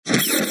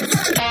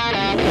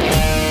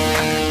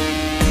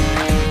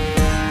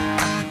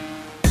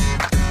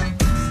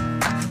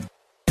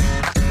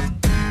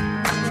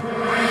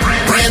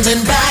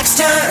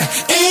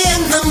Baxter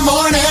in the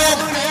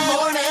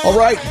morning. All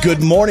right,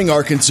 good morning,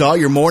 Arkansas.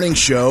 Your morning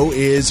show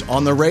is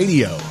on the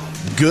radio.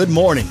 Good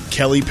morning,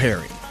 Kelly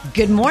Perry.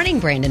 Good morning,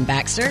 Brandon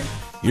Baxter.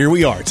 Here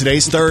we are.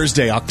 Today's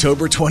Thursday,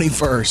 October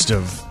 21st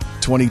of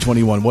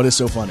 2021. What is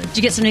so funny? Did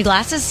you get some new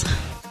glasses?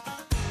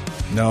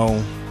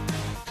 No.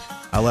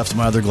 I left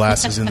my other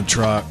glasses in the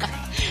truck.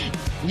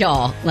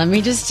 Y'all, let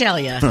me just tell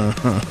you,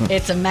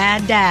 it's a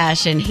mad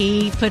dash, and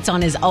he puts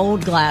on his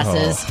old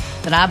glasses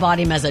that I bought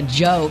him as a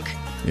joke.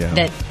 Yeah.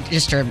 That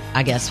just are,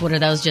 I guess, what are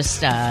those?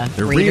 Just They're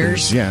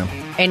readers, yeah.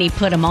 And he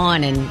put them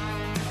on, and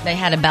they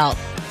had about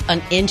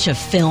an inch of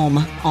film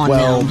on them.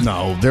 Well,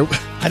 no.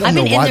 I don't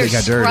know why they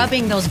got dirty.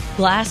 Scrubbing those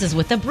glasses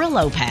with a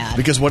Brillo pad.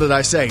 Because what did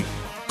I say?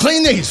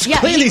 Clean these! Yeah,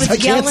 clean he these!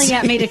 was yelling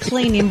at me to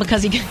clean them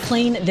because he could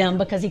clean them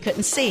because he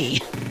couldn't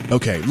see.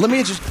 Okay, let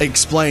me just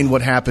explain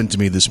what happened to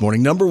me this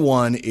morning. Number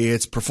one,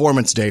 it's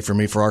performance day for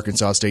me for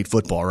Arkansas State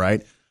football,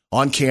 right?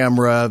 On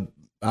camera,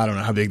 I don't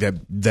know how big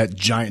that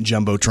giant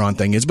Jumbotron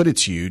thing is, but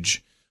it's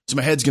huge. So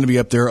my head's going to be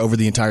up there over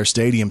the entire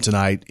stadium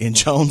tonight in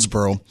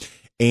Jonesboro.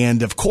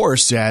 And of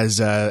course, as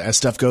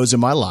stuff goes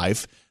in my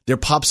life, there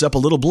pops up a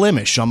little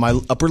blemish on my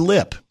upper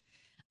lip.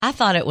 I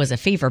thought it was a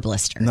fever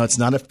blister. No, it's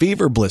not a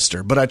fever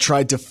blister, but I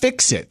tried to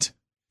fix it.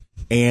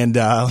 And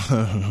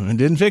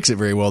didn't fix it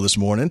very well this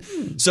morning.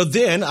 So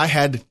then I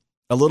had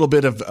a little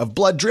bit of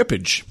blood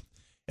drippage.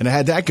 And I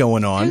had that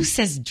going on. Who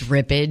says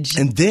drippage?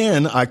 And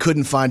then I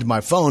couldn't find my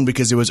phone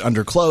because it was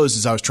under clothes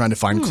as I was trying to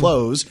find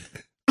clothes.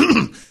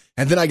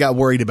 And then I got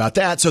worried about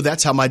that. So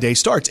that's how my day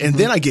starts. And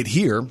then I get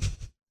here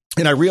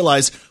and I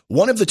realize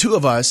one of the two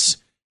of us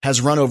has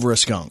run over a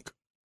skunk.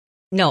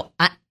 No,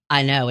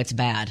 I know it's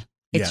bad.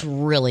 It's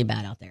really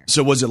bad out there.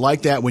 So was it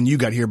like that when you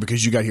got here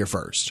because you got here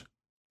first?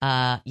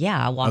 Yeah,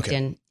 I walked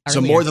in earlier. So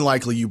more than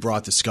likely you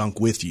brought the skunk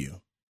with you.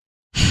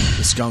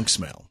 The skunk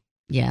smell.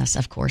 Yes,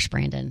 of course,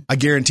 Brandon. I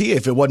guarantee you,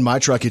 if it wasn't my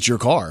truck, it's your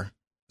car.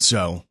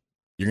 So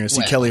you're going to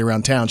see Kelly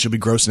around town. She'll be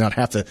grossing out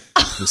half the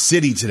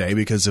city today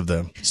because of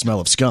the smell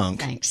of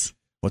skunk. Thanks.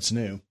 What's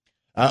new?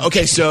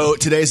 Okay, so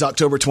today's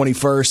October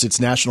 21st. It's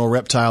National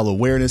Reptile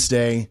Awareness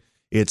Day.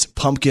 It's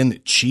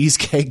Pumpkin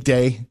Cheesecake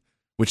Day,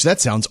 which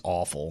that sounds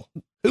awful.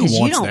 Who wants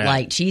you don't that?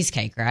 like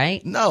cheesecake,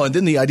 right? No, and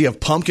then the idea of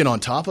pumpkin on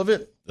top of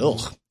it.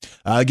 Ugh.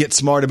 Get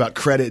Smart About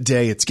Credit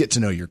Day. It's Get to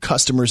Know Your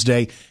Customers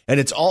Day. And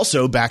it's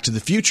also Back to the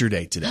Future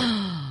Day today. So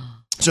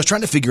I was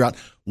trying to figure out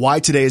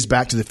why today is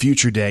Back to the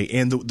Future Day.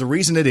 And the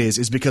reason it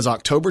is because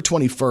October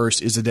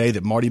 21st is the day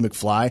that Marty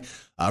McFly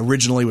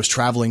originally was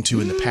traveling to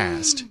in the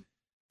past.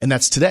 And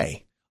that's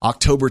today,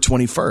 October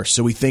 21st.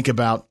 So we think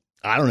about,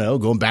 I don't know,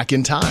 going back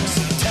in time.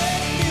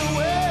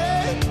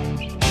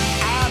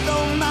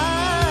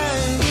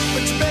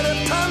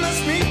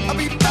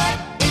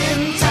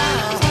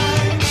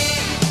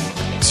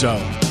 So,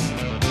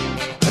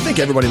 I think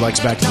everybody likes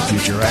Back to the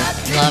Future,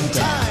 right? Loved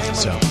it.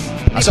 So,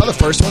 I saw the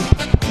first one.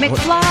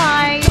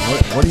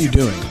 McFly. What are you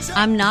doing?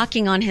 I'm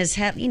knocking on his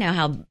head. You know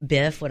how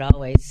Biff would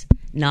always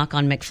knock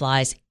on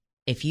McFly's.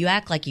 If you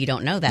act like you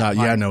don't know that part.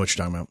 Yeah, I know what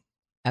you're talking about.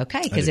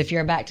 Okay, because if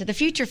you're a Back to the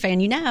Future fan,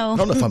 you know. I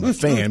don't know if I'm a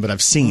fan, but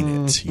I've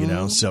seen it, you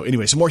know. So,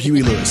 anyway, some more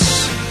Huey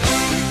Lewis.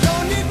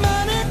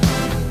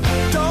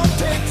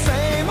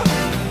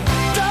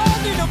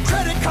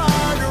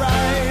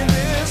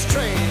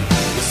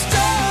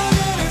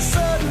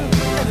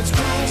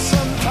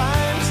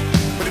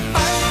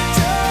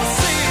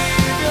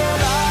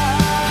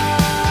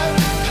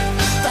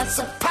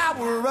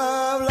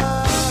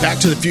 Back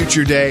to the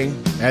Future Day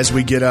as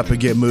we get up and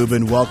get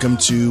moving. Welcome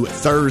to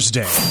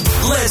Thursday.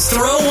 Let's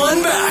throw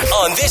one back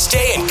on this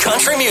day in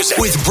country music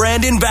with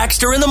Brandon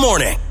Baxter in the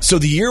morning. So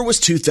the year was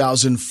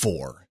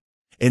 2004,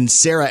 and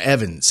Sarah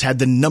Evans had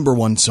the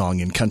 #1 song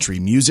in country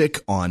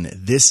music on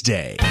this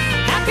day.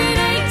 How could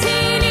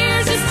 18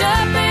 years just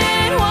up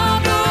and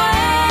walk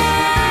away?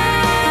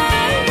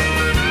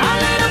 Our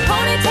little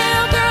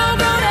ponytail girl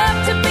grown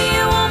up to be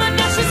a woman,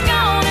 now she's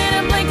gone in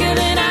a blink of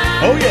an eye.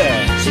 Oh, yeah.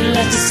 She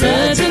left the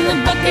suds in the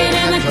bucket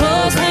and the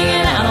clothes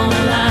hanging out on the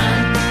line.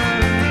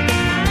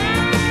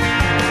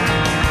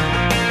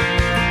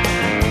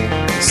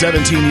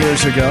 17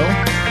 years ago,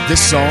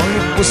 this song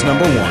was #1.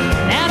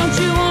 Now don't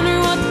you wonder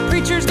what the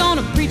preacher's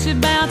gonna preach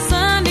about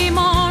Sunday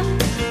morning?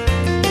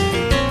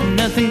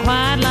 Nothing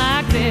quite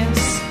like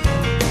this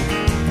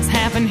has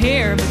happened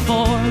here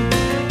before.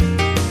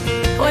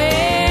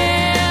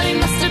 Well, he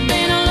must have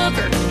been a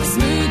looker, a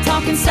smooth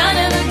talking son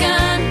of a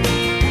gun.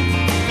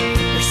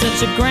 There's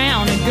such a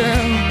grounded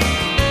girl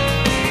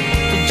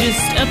to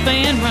just up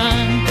and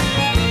run.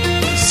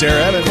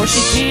 Sarah Evans. Of course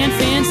you can't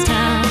fence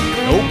time.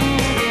 Nope.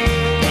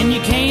 And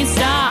you can't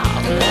stop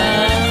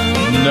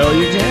love. No,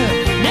 you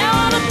can't. Now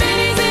all the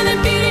biddies in the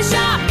beauty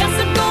shop,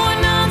 gossip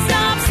going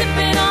non-stop,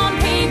 sipping on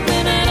pink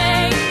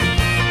lemonade.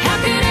 How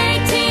could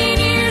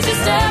 18 years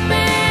just up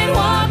and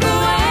walk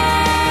away?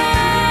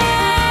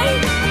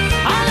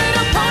 Our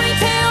little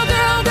ponytail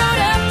girl grown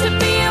up to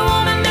be a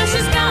woman, now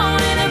she's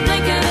gone in a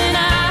blink of an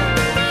eye.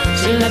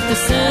 She left the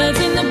suds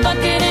in the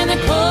bucket and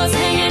the clothes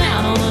hanging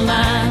out on the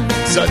line.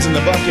 Suds in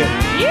the bucket.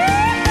 Yeah.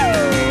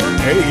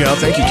 There you go.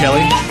 Thank you,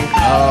 Kelly.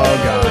 Oh,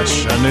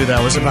 gosh. I knew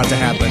that was about to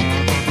happen.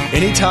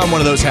 Anytime one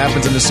of those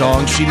happens in the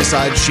song, she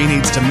decides she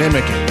needs to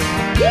mimic it.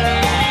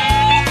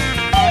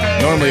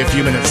 Normally a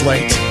few minutes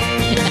late.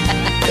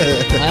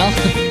 Well.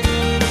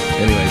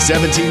 Anyway,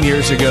 17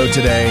 years ago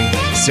today,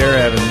 Sarah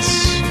Evans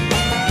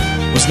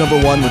was number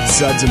one with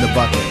Suds in the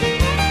Bucket.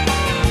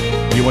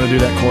 You want to do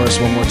that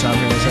chorus one more time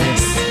here in a second?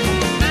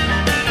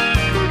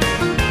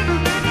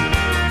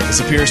 This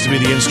appears to be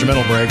the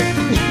instrumental break.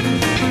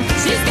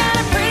 She's got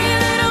a pretty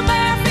little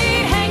bare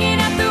feet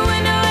hanging out the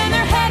window, and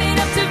they're headed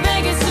up to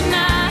Vegas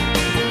tonight.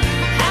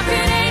 How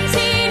could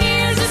 18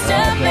 years just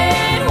up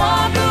and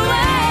walk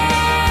away?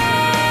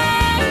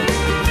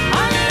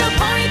 Our little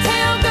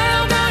ponytail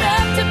girl grown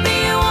up to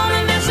be a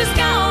woman, now she's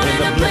gone in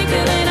the blink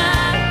of an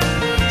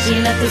eye. She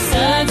left the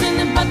suds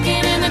in the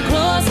bucket and the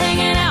clothes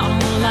hanging out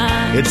on the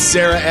line. It's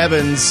Sarah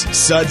Evans,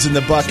 Suds in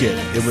the Bucket.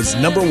 It was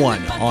number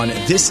one on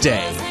this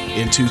day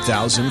in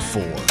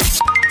 2004.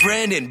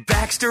 Brandon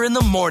Baxter in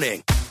the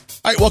morning.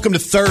 All right, welcome to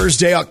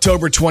Thursday,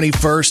 October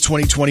 21st,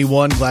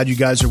 2021. Glad you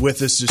guys are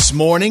with us this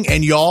morning.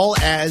 And y'all,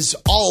 as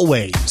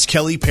always,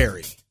 Kelly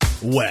Perry.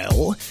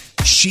 Well,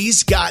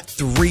 she's got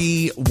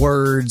 3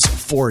 words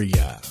for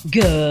you.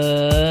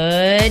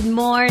 Good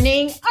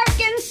morning,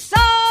 Arkansas.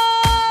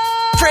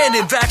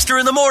 Brandon Baxter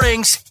in the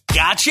mornings.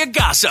 Gotcha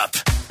Gossip.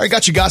 All right,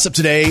 got you gossip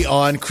today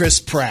on Chris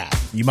Pratt.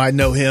 You might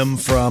know him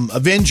from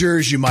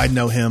Avengers. You might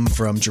know him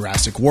from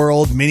Jurassic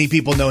World. Many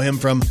people know him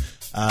from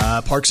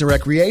Parks and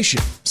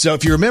Recreation. So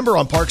if you remember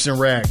on Parks and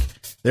Rec,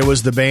 there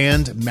was the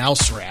band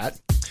Mouse Rat.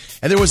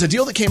 And there was a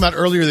deal that came out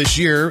earlier this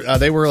year.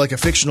 They were like a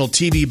fictional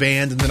TV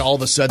band, and then all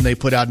of a sudden they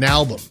put out an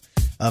album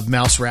of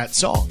Mouse Rat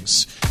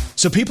songs.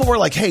 So people were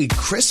like, hey,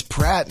 Chris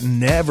Pratt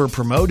never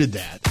promoted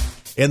that.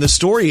 And the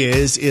story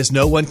is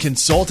no one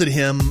consulted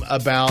him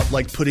about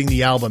like putting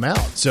the album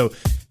out. So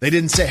they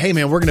didn't say, hey,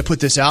 man, we're going to put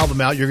this album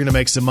out. You're going to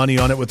make some money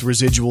on it with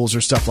residuals or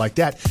stuff like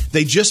that.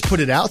 They just put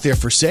it out there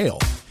for sale.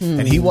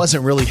 And he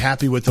wasn't really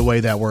happy with the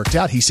way that worked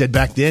out. He said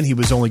back then he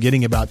was only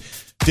getting about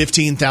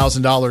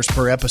 $15,000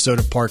 per episode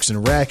of Parks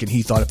and Rec. And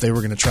he thought if they were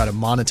going to try to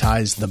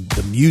monetize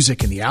the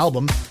music and the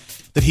album,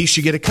 that he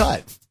should get a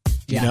cut.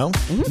 You know,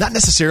 not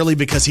necessarily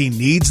because he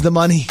needs the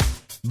money,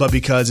 but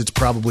because it's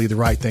probably the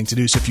right thing to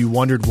do. So if you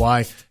wondered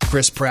why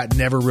Chris Pratt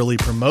never really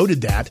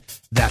promoted that,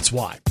 that's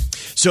why.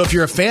 So if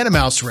you're a fan of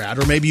Mouse Rat,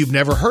 or maybe you've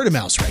never heard of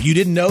Mouse Rat, you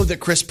didn't know that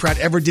Chris Pratt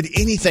ever did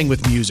anything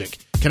with music.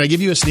 Can I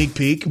give you a sneak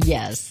peek?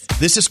 Yes.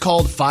 This is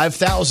called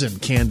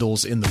 5,000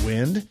 Candles in the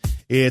Wind.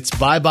 It's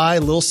Bye Bye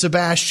Lil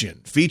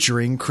Sebastian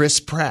featuring Chris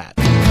Pratt.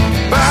 Bye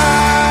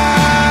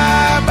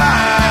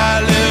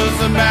bye Lil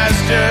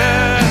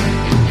Sebastian.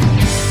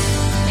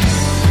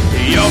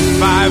 Your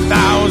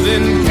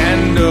 5,000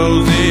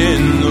 candles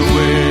in the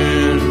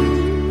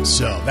wind.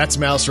 So that's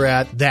Mouse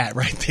Rat. That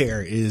right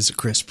there is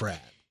Chris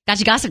Pratt. Got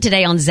you gossip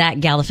today on Zach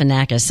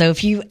Galifianakis. So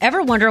if you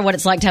ever wonder what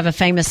it's like to have a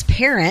famous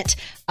parent,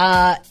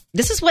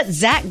 this is what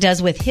Zach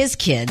does with his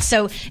kids.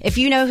 So if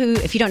you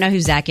don't know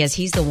who Zach is,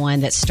 he's the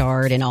one that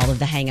starred in all of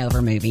the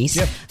Hangover movies.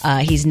 Yep.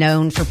 He's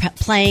known for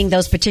playing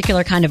those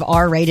particular kind of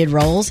R-rated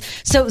roles.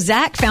 So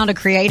Zach found a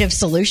creative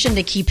solution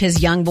to keep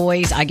his young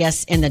boys, I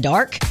guess, in the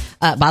dark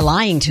by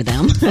lying to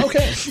them.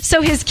 Okay.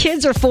 So his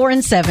kids are 4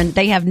 and 7.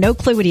 They have no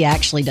clue what he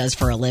actually does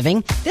for a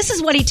living. This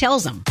is what he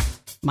tells them.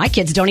 My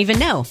kids don't even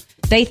know.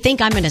 They think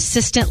I'm an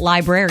assistant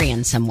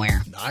librarian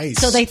somewhere. Nice.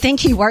 So they think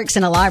he works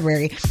in a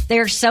library.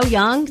 They're so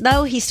young,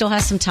 though, he still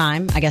has some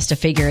time, I guess, to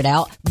figure it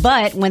out.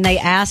 But when they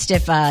asked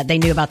if they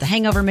knew about the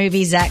Hangover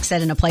movie, Zach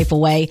said in a playful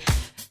way,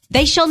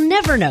 they shall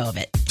never know of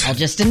it. I'll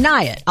just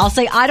deny it. I'll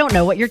say, I don't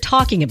know what you're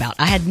talking about.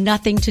 I had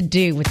nothing to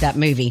do with that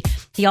movie.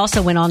 He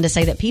also went on to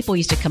say that people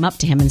used to come up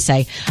to him and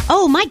say,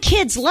 oh, my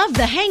kids love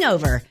The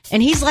Hangover.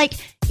 And he's like,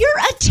 you're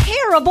a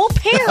terrible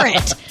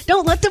parent.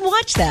 Don't let them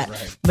watch that.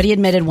 Right. But he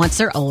admitted once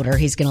they're older,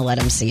 he's going to let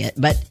them see it.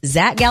 But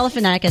Zach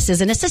Galifianakis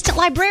is an assistant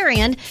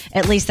librarian.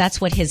 At least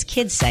that's what his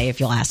kids say if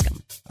you'll ask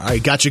them. All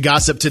right, got you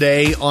gossip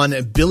today on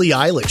Billie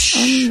Eilish.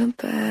 I'm the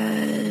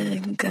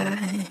bad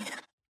guy.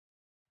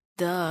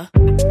 Duh.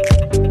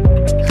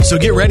 So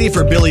get ready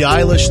for Billie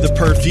Eilish, the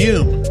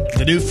perfume.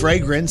 The new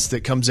fragrance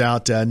that comes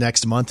out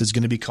next month is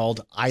going to be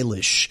called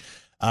Eilish.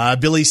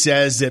 Billie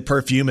says that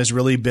perfume has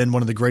really been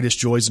one of the greatest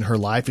joys in her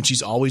life, and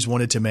she's always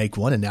wanted to make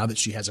one. And now that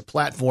she has a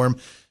platform,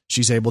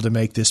 she's able to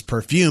make this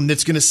perfume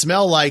that's going to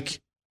smell like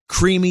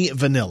creamy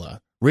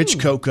vanilla, rich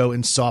cocoa,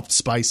 and soft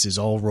spices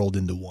all rolled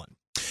into one.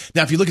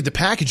 Now, if you look at the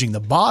packaging, the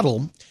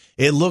bottle,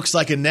 it looks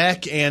like a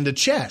neck and a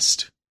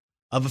chest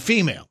of a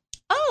female.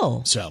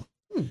 Oh. So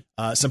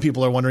some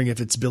people are wondering if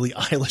it's Billie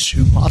Eilish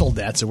who modeled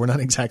that, so we're not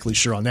exactly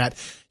sure on that.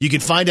 You can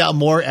find out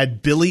more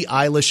at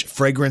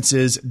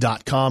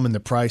BillieEilishFragrances.com, and the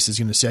price is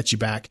going to set you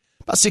back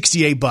about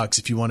 $68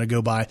 if you want to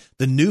go buy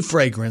the new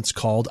fragrance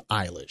called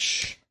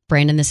Eilish.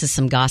 Brandon, this is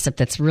some gossip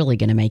that's really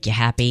going to make you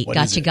happy.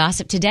 Got you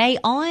gossip today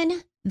on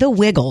The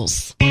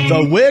Wiggles.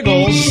 The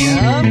Wiggles?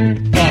 Yep.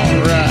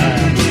 All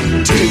right.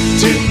 Toot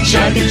toot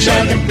chugga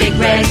chugga big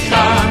red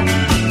car.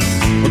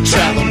 We'll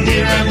travel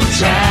near and we'll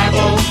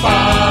travel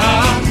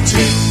far.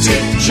 Toot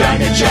toot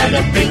chugga,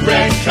 chugga, big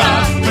red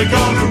car. We're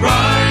gonna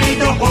ride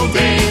the whole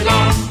day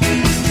long.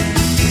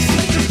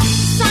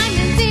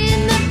 Simon's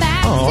in the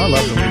back. Oh, I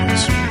love the Wiggles.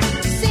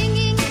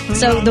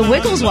 So the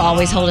Wiggles will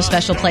always hold a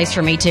special place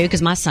for me too,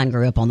 because my son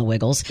grew up on the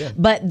Wiggles.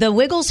 But the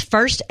Wiggles'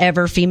 first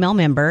ever female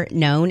member,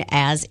 known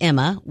as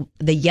Emma,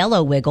 the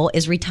Yellow Wiggle,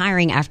 is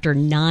retiring after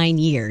 9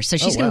 years. So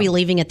she's going to be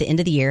leaving at the end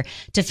of the year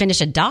to finish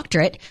a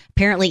doctorate,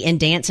 apparently in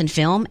dance and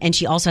film. And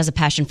she also has a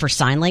passion for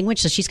sign language.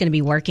 So she's going to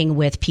be working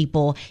with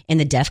people in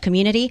the deaf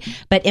community.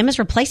 But Emma's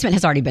replacement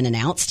has already been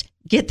announced.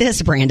 Get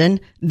this,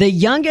 Brandon. The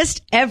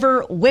youngest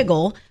ever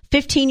Wiggle,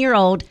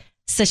 15-year-old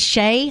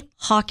Sashay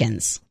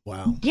Hawkins.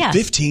 Wow. Yeah.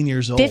 15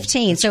 years old.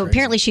 15. That's So crazy.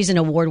 apparently she's an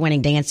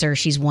award-winning dancer.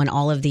 She's won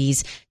all of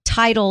these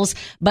titles,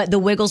 but the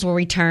Wiggles will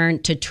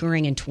return to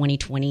touring in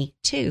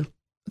 2022.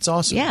 That's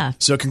awesome. Yeah.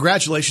 So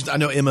congratulations. I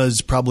know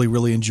Emma's probably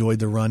really enjoyed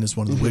the run as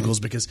one of the Wiggles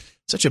because it's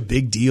such a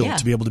big deal Yeah.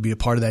 to be able to be a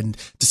part of that and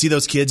to see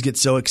those kids get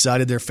so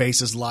excited, their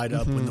faces light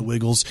up when the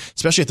Wiggles,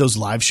 especially at those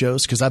live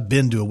shows, because I've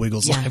been to a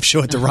Wiggles live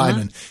show at the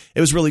Ryman.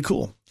 It was really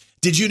cool.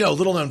 Did you know,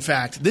 little known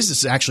fact, this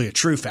is actually a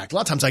true fact. A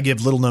lot of times I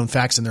give little known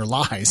facts and they're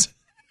lies.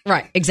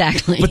 Right.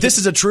 Exactly. But this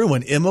is a true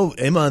one.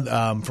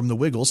 Emma from the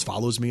Wiggles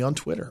follows me on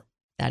Twitter.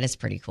 That is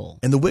pretty cool.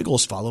 And the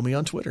Wiggles follow me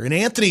on Twitter. And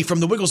Anthony from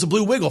the Wiggles, the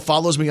Blue Wiggle,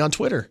 follows me on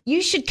Twitter.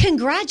 You should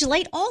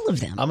congratulate all of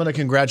them. I'm going to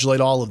congratulate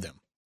all of them.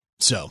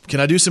 So, can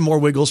I do some more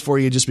Wiggles for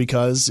you just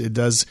because it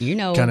does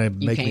kind of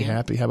make me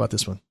happy? How about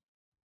this one?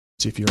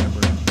 See if you remember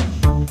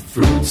it.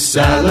 Fruit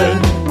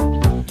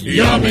salad,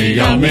 yummy,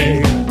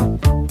 yummy.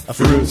 A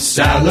fruit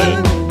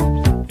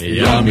salad,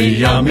 yummy,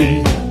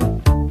 yummy.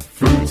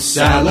 Fruit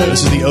salad.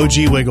 This is the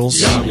OG Wiggles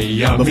Yummy,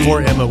 yummy.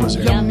 before Emma was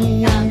here.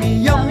 Yummy, yummy,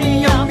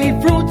 yummy, yummy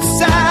fruit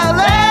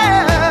salad.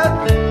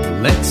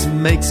 Let's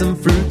make some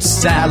fruit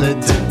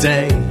salad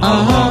today.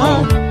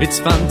 It's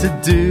fun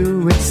to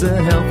do, it's a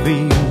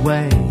healthy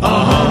way.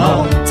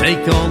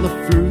 Take all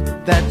the fruit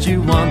that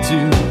you want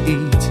to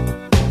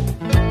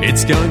eat.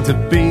 It's going to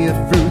be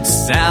a fruit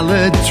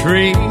salad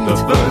treat. The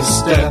first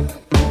step,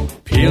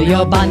 Peel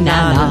your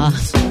banana.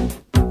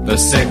 the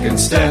second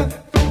step.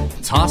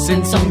 Toss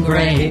in some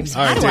grapes.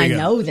 All right, How do there I you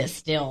go. know this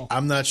still?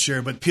 I'm not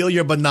sure, but peel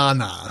your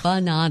banana.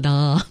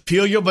 Banana.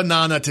 Peel your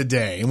banana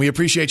today. And we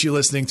appreciate you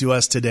listening to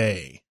us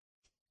today.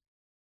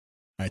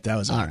 All right, that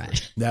was awkward. All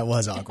right. That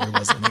was awkward,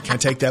 wasn't it? Can I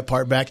take that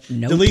part back?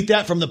 Nope. Delete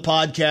that from the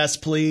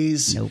podcast,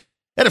 please. Nope.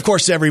 And of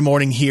course, every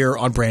morning here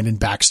on Brandon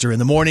Baxter in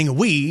the Morning,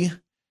 we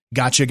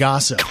Gotcha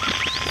Gossip.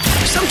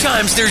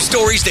 Sometimes there's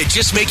stories that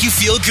just make you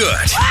feel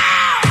good.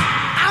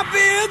 I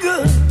feel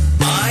good.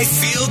 I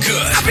feel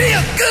good. I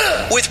feel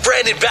good. With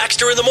Brandon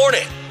Baxter in the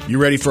Morning. You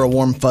ready for a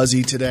warm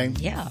fuzzy today?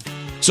 Yeah.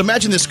 So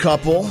imagine this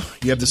couple.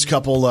 You have this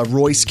couple,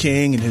 Royce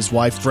King and his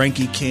wife,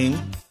 Frankie King.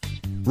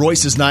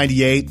 Royce is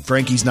 98,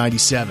 Frankie's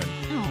 97.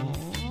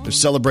 They're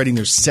celebrating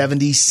their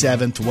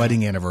 77th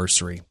wedding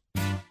anniversary.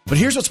 But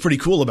here's what's pretty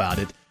cool about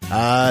it.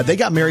 They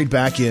got married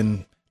back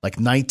in like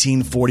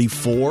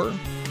 1944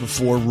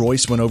 before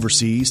Royce went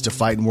overseas to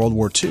fight in World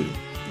War II.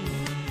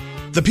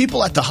 The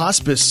people at the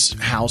hospice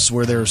house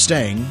where they were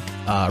staying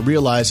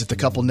realized that the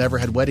couple never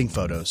had wedding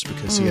photos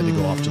because he had to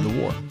go off to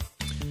the war.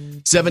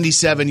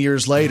 77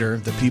 years later,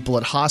 the people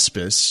at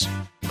hospice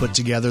put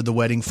together the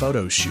wedding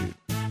photo shoot.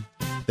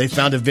 They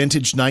found a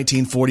vintage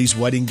 1940s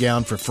wedding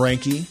gown for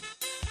Frankie.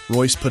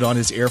 Royce put on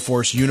his Air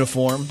Force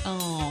uniform.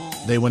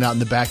 They went out in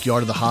the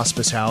backyard of the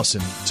hospice house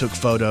and took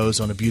photos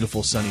on a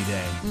beautiful sunny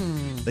day.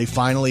 They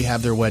finally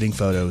have their wedding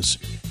photos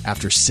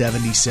after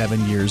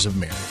 77 years of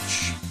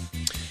marriage.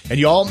 And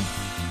y'all,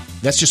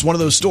 that's just one of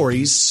those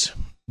stories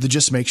that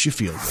just makes you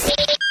feel good.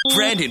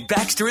 Brandon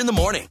Baxter in the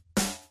Morning.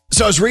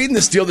 So I was reading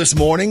this deal this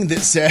morning that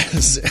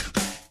says,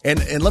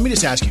 and let me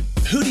just ask you,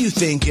 who do you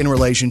think in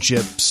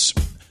relationships,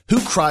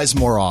 who cries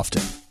more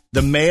often,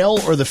 the male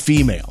or the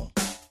female?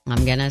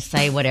 I'm going to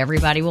say what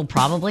everybody will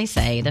probably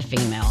say, the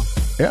female.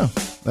 Yeah,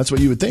 that's what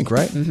you would think,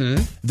 right?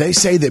 Mm-hmm. They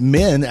say that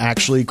men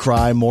actually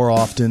cry more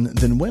often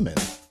than women.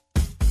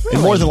 Really?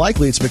 And more than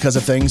likely, it's because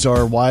of things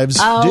our wives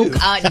do.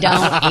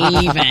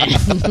 Don't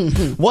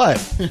even.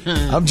 What?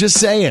 I'm just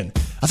saying.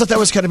 I thought that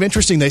was kind of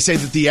interesting. They say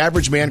that the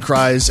average man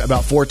cries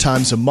about 4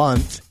 times a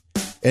month,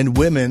 and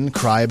women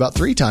cry about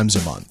 3 times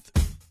a month.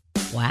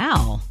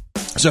 Wow.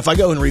 So if I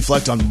go and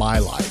reflect on my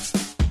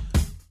life,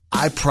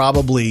 I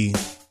probably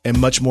am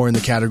much more in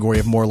the category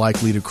of more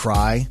likely to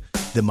cry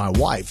than my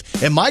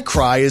wife. And my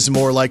cry is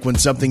more like when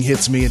something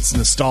hits me, it's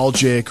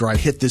nostalgic, or I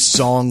hit this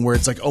song where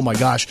it's like, oh my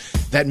gosh,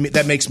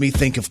 that makes me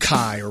think of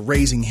Kai or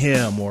Raising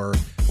Him or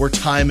Where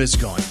Time Is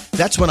Gone.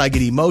 That's when I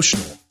get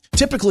emotional.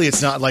 Typically,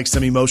 it's not like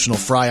some emotional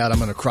fry out. I'm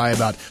going to cry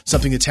about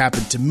something that's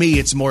happened to me.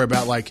 It's more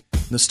about like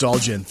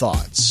nostalgia and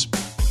thoughts.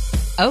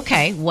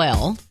 Okay,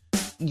 well,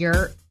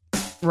 you're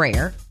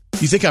rare.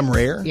 You think I'm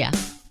rare? Yeah,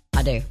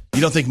 I do. You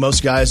don't think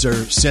most guys are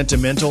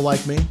sentimental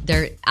like me?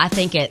 I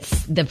think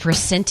the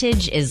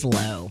percentage is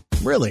low.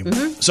 Really?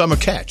 Mm-hmm. So I'm a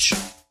catch.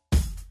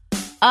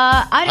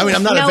 I mean,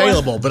 I'm not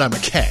available, but I'm a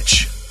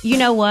catch. You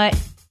know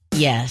what?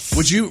 Yes.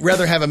 Would you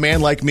rather have a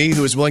man like me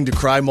who is willing to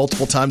cry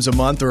multiple times a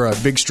month or a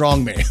big,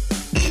 strong man?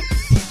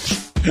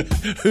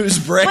 Who's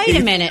brave? Wait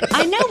a minute.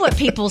 I know what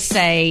people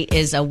say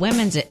is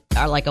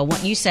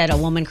you said a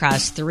woman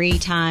cries 3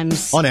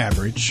 times On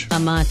average. a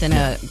month and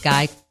a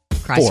guy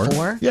cries 4.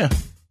 4. Yeah.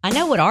 I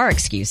know what our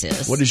excuse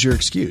is. What is your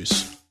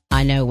excuse?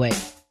 I know what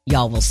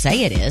y'all will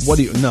say it is.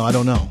 No, I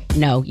don't know.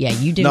 No, yeah,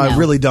 you do No, know. I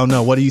really don't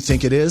know. What do you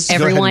think it is? Go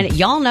ahead Everyone, and-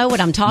 y'all know what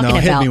I'm talking No,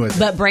 hit about. me with it.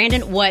 But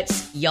Brandon,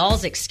 what's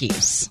y'all's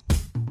excuse?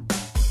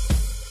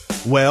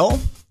 Well,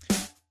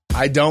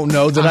 I don't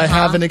know that I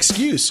have an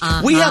excuse.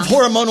 We have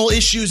hormonal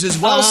issues as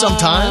well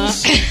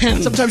sometimes.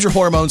 Sometimes your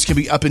hormones can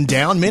be up and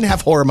down. Men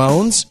have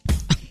hormones.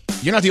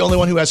 You're not the only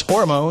one who has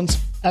hormones.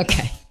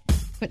 Okay.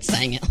 Quit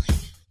saying it.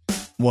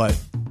 What?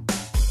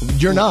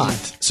 You're not.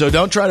 So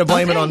don't try to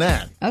blame it on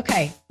that.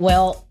 Okay.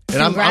 Well,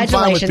 And I'm fine with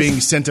congratulations being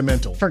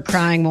sentimental. for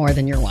crying more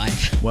than your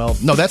wife. Well,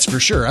 no, that's for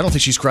sure. I don't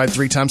think she's cried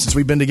 3 times since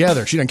we've been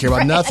together. She doesn't care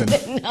about nothing.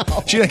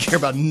 No. She doesn't care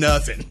about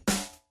nothing.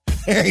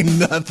 There ain't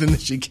nothing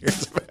that she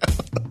cares about.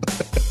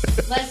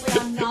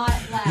 Leslie, I'm not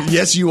laughing.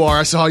 Yes, you are.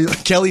 I saw you.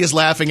 Kelly is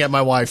laughing at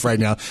my wife right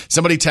now.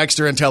 Somebody text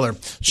her and tell her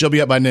she'll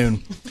be up by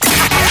noon.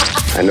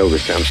 I know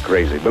this sounds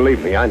crazy.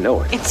 Believe me, I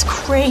know it. It's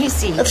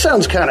crazy. That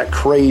sounds kind of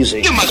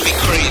crazy. You must be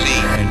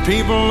crazy. And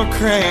people are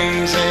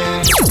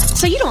crazy.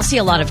 So you don't see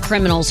a lot of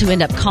criminals who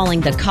end up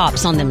calling the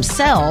cops on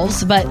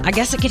themselves, but I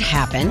guess it could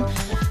happen.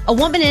 A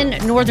woman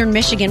in northern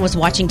Michigan was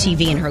watching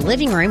TV in her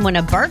living room when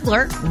a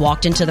burglar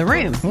walked into the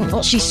room.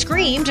 Well, she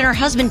screamed and her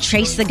husband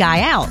chased the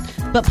guy out,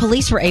 but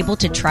police were able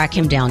to track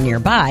him down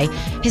nearby.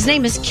 His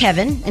name is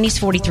Kevin, and he's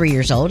 43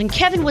 years old, and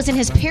Kevin was in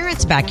his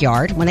parents'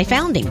 backyard when they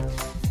found him.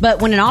 But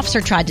when an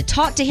officer tried to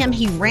talk to him,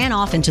 he ran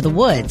off into the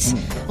woods.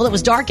 Well, it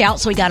was dark out,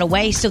 so he got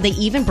away, so they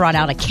even brought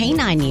out a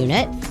canine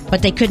unit,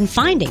 but they couldn't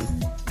find him.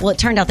 Well, it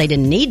turned out they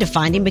didn't need to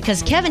find him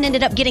because Kevin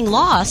ended up getting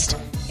lost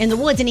in the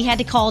woods, and he had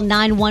to call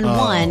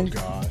 911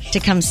 to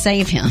come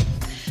save him.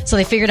 So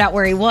they figured out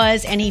where he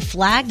was, and he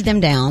flagged them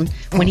down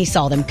when he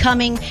saw them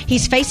coming.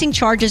 He's facing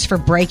charges for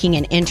breaking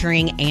and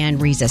entering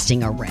and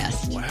resisting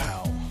arrest.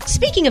 Wow.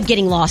 Speaking of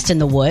getting lost in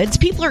the woods,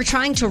 people are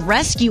trying to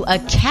rescue a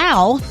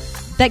cow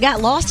that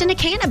got lost in a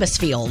cannabis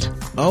field.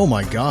 Oh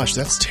my gosh,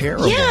 that's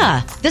terrible.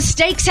 Yeah, the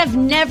stakes have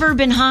never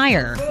been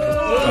higher.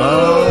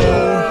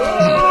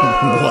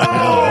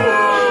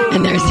 Wow.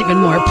 And there's even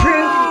more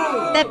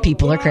proof that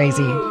people are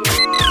crazy.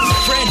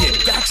 Brandon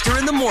Baxter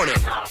in the morning.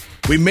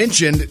 We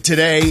mentioned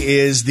today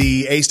is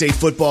the A-State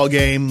football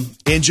game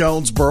in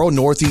Jonesboro,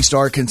 Northeast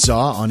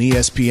Arkansas on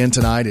ESPN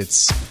tonight.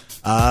 It's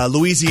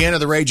Louisiana,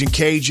 the Raging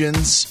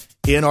Cajuns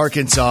in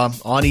Arkansas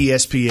on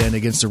ESPN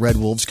against the Red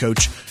Wolves.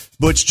 Coach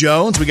Butch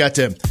Jones, we got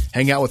to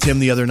hang out with him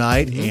the other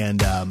night,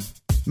 and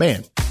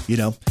man, you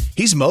know,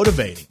 he's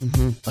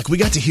motivating. Like, we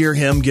got to hear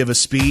him give a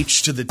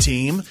speech to the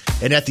team,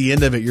 and at the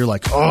end of it, you're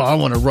like, oh, I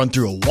want to run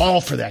through a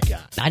wall for that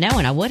guy. I know,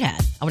 and I would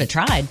have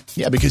tried.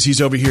 Yeah, because he's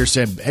over here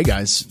saying, hey,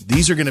 guys,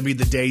 these are going to be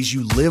the days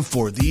you live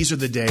for. These are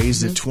the days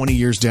that 20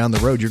 years down the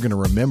road you're going to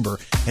remember,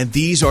 and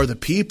these are the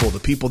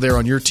people there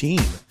on your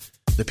team,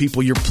 the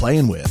people you're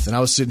playing with. And I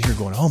was sitting here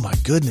going, oh, my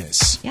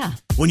goodness. Yeah.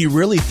 When you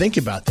really think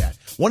about that.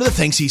 One of the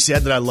things he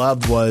said that I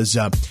loved was,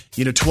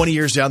 20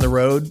 years down the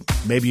road,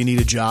 maybe you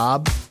need a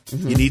job.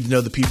 You need to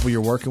know the people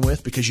you're working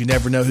with because you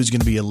never know who's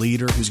going to be a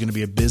leader, who's going to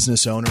be a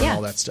business owner, and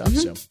all that stuff.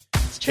 So,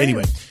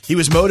 anyway, he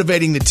was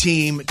motivating the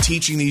team,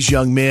 teaching these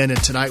young men,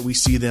 and tonight we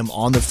see them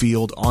on the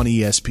field on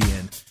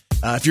ESPN.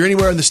 If you're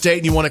anywhere in the state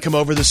and you want to come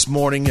over this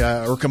morning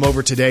or come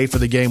over today for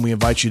the game, we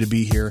invite you to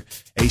be here.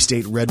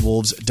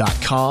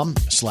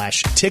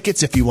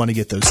 astateredwolves.com/tickets if you want to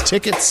get those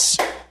tickets.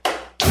 Get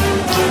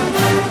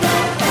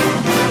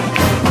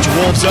your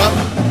Wolves up.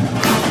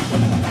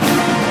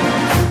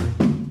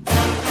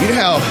 You know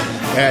how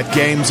at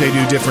games they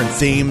do different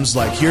themes?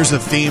 Like, here's the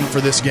theme for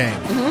this game.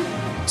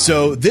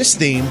 So this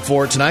theme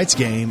for tonight's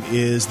game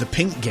is the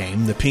pink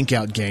game, the pink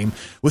out game,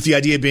 with the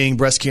idea being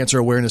Breast Cancer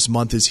Awareness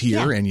Month is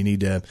here, and you need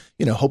to,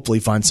 hopefully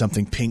find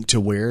something pink to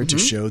wear to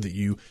show that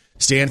you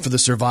stand for the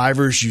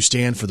survivors, you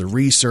stand for the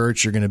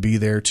research, you're going to be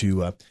there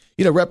to,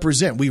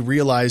 represent. We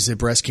realize that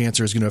breast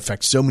cancer is going to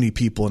affect so many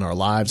people in our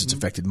lives. It's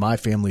affected my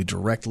family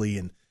directly,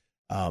 and,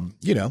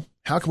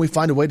 how can we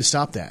find a way to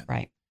stop that?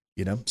 Right.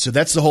 So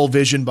that's the whole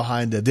vision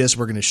behind this.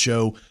 We're going to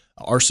show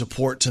our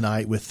support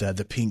tonight with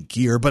the pink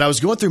gear. But I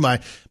was going through my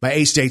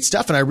A-State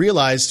stuff, and I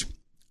realized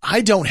I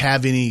don't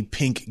have any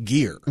pink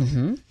gear.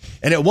 And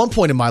at one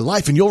point in my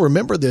life, and you'll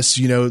remember this,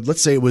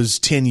 let's say it was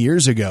 10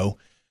 years ago,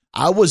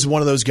 I was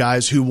one of those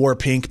guys who wore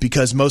pink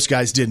because most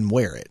guys didn't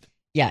wear it.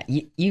 Yeah,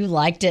 you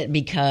liked it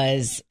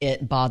because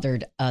it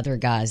bothered other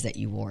guys that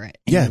you wore it.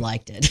 And you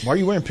liked it. Why are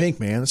you wearing pink,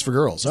 man? It's for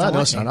girls. I No,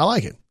 it's not. I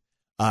like it.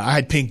 I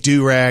had pink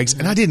do-rags,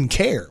 and I didn't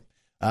care.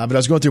 But I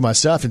was going through my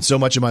stuff, and so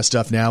much of my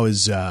stuff now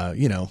is, and I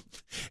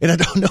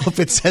don't know if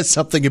it says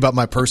something about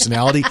my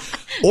personality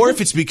or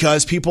if it's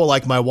because people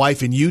like my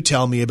wife and you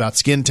tell me about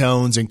skin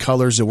tones and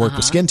colors that work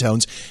with skin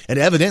tones. And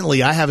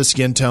evidently I have a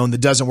skin tone that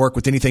doesn't work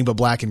with anything but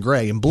black and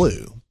gray and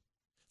blue,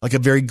 like a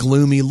very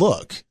gloomy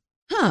look.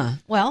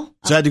 Well,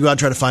 so I had to go out and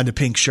try to find a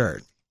pink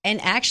shirt.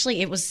 And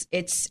actually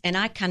and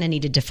I kind of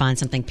needed to find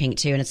something pink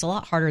too. And it's a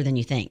lot harder than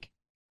you think.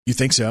 You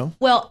think so?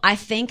 Well, I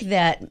think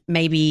that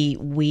maybe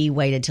we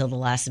waited till the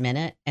last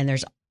minute and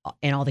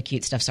all the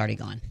cute stuff's already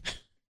gone.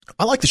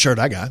 I like the shirt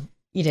I got.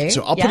 You do?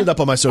 So I'll put it up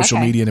on my social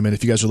media in a minute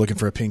if you guys are looking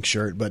for a pink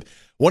shirt. But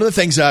one of the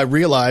things I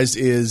realized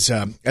is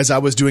as I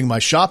was doing my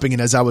shopping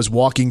and as I was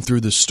walking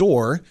through the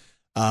store,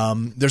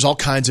 there's all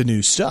kinds of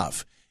new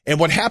stuff. And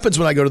what happens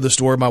when I go to the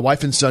store, my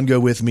wife and son go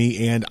with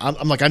me, and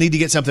I'm like, I need to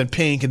get something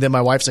pink. And then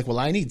my wife's like, well,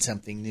 I need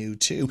something new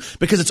too.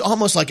 Because it's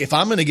almost like if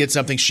I'm going to get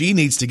something, she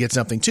needs to get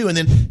something too. And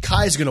then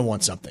Kai's going to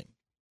want something.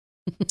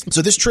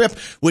 So this trip,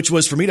 which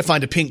was for me to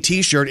find a pink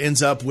T-shirt,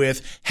 ends up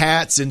with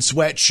hats and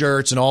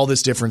sweatshirts and all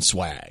this different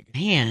swag.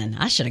 Man,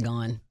 I should have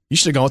gone. You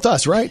should have gone with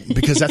us, right?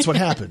 Because that's what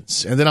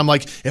happens. And then I'm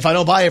like, if I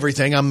don't buy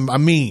everything,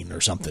 I'm mean or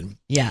something.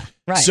 Yeah,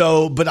 right.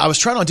 So, but I was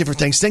trying on different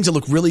things that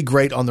look really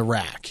great on the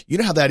rack. You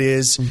know how that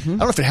is? I don't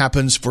know if it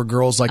happens for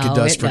girls like it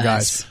does for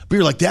guys. But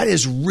you're like, that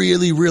is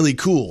really, really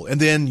cool. And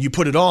then you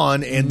put it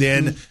on and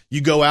then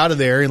you go out of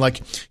there and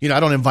like, I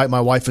don't invite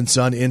my wife and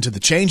son into the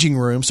changing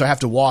room. So I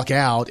have to walk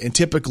out and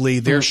typically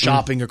they're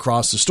shopping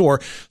across the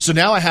store. So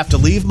now I have to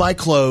leave my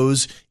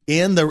clothes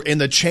in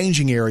the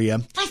changing area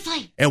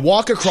and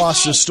walk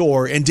across the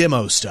store and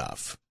demo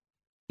stuff.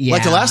 Yeah.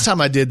 Like the last time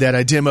I did that,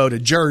 I demoed a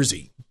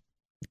jersey.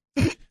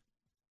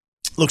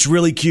 Looks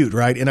really cute,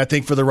 right? And I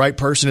think for the right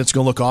person, it's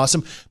going to look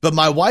awesome. But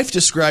my wife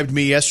described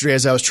me yesterday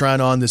as I was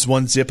trying on this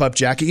one zip-up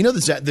jacket. You know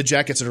the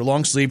jackets that are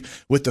long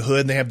sleeve with the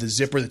hood and they have the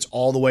zipper that's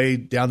all the way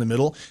down the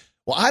middle?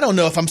 Well, I don't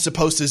know if I'm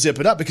supposed to zip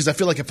it up because I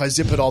feel like if I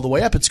zip it all the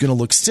way up, it's going to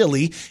look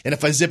silly. And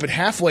if I zip it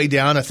halfway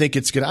down, I think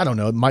it's going to, I don't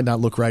know, it might not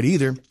look right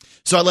either.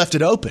 So I left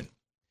it open.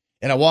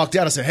 And I walked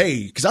out. I said,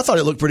 hey, because I thought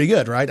it looked pretty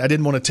good, right? I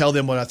didn't want to tell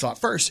them what I thought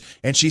first.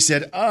 And she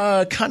said,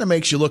 kind of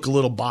makes you look a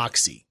little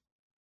boxy.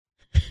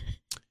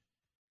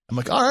 I'm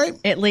like, all right.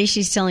 At least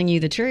she's telling you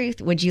the truth.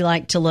 Would you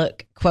like to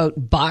look,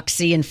 quote,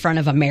 boxy in front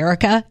of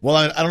America? Well,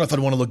 I don't know if I'd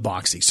want to look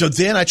boxy. So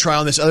then I try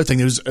on this other thing.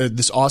 There was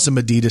this awesome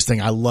Adidas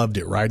thing. I loved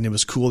it, right? And it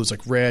was cool. It was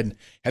like red and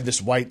had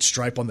this white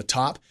stripe on the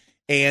top.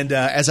 And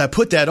as I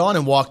put that on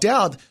and walked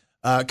out,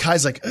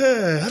 Kai's like,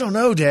 I don't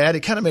know, Dad. It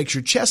kind of makes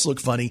your chest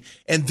look funny.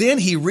 And then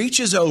he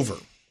reaches over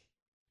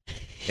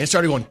and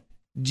started going,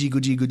 jiggle,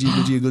 jiggle,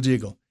 jiggle, jiggle,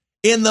 jiggle,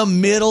 in the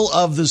middle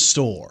of the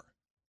store.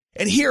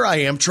 And here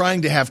I am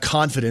trying to have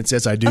confidence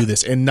as I do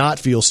this and not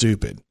feel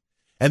stupid.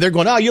 And they're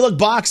going, oh, you look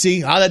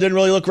boxy. Oh, that didn't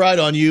really look right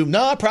on you.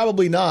 No,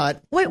 probably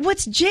not. Wait,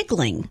 what's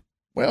jiggling?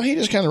 Well, he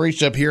just kind of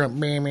reached up here.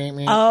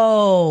 And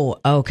oh,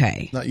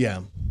 okay.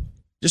 Yeah.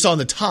 Just on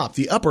the top,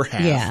 the upper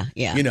half.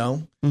 Yeah. You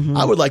know,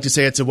 I would like to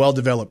say it's a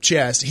well-developed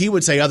chest. He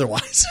would say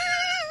otherwise.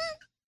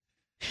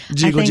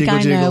 Jiggle, I think jiggle,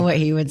 I jiggle. know what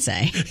he would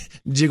say.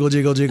 Jiggle,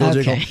 jiggle, jiggle,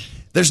 Okay. jiggle.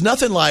 There's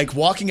nothing like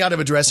walking out of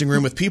a dressing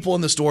room with people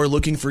in the store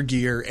looking for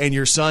gear and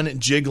your son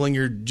jiggling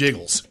your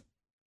jiggles.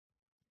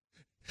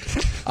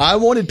 I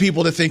wanted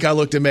people to think I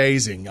looked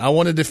amazing. I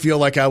wanted to feel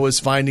like I was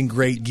finding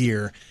great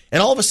gear.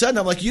 And all of a sudden,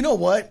 I'm like, you know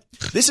what?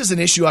 This is an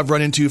issue I've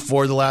run into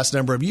for the last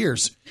number of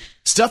years.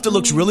 Stuff that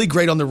looks really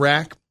great on the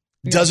rack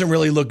doesn't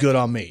really look good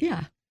on me.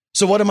 Yeah.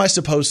 So what am I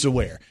supposed to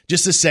wear?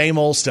 Just the same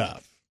old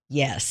stuff.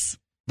 Yes.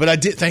 But I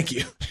did, thank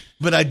you.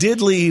 But I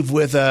did leave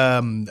with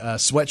a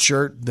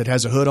sweatshirt that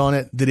has a hood on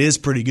it that is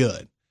pretty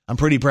good. I'm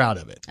pretty proud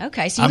of it.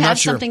 Okay, so you have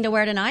something to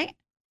wear tonight?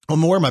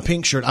 I'm wearing my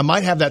pink shirt. I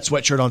might have that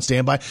sweatshirt on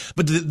standby.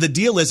 But the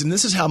deal is, and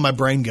this is how my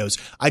brain goes,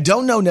 I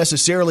don't know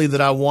necessarily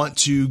that I want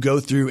to go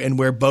through and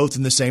wear both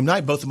in the same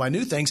night, both of my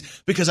new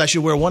things, because I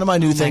should wear one of my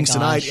new things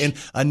tonight and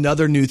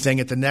another new thing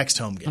at the next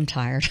home game. I'm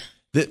tired.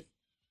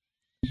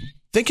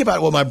 Think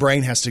about what my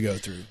brain has to go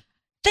through.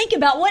 Think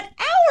about what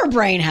our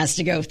brain has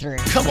to go through.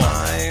 Come on.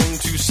 I'm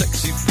too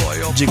sexy for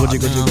your Jiggle, party.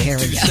 jiggle, jiggle. Here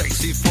we Too go.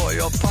 sexy for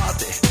your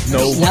party.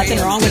 No. Nothing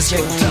wrong with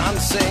jiggling.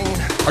 Dancing.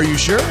 Are you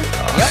sure?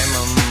 Yep.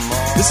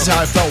 This is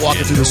how I felt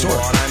walking through the store.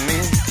 What I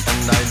mean,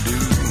 and I do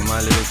my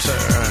little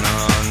turn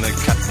on the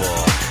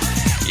catwalk.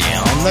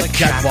 Yeah, On the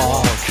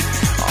catwalk.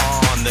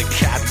 On the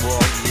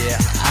catwalk, yeah.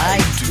 I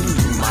do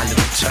my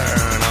little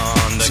turn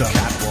on the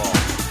catwalk.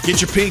 Get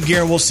your pink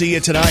gear and we'll see you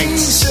tonight. What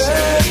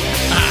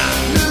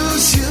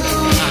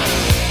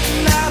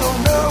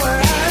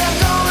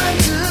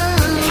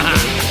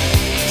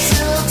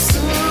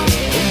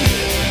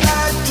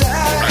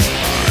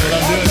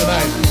I'm doing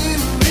tonight.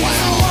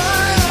 Wow.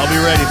 I'll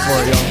be ready for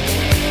it, y'all.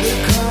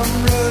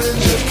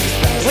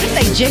 What if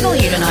they jiggle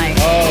you tonight?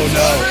 Oh,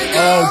 no.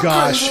 Oh,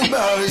 gosh.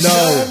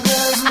 No.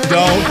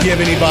 Don't give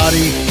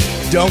anybody.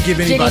 Don't give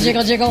anybody.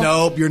 Jiggle, jiggle, jiggle.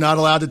 Nope. You're not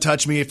allowed to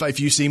touch me. If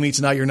you see me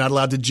tonight, you're not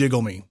allowed to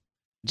jiggle me.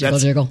 Jiggle,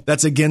 jiggle.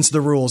 That's against the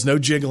rules. No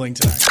jiggling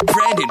tonight.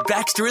 Brandon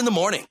Baxter in the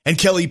morning. And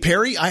Kelly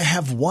Perry, I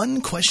have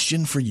one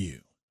question for you.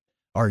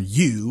 Are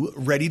you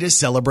ready to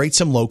celebrate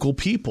some local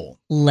people?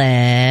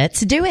 Let's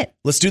do it.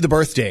 Let's do the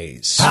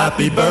birthdays.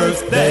 Happy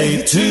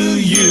birthday to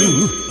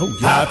you.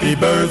 Happy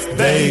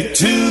birthday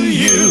to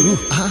you.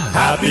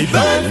 Happy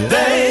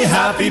birthday,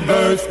 happy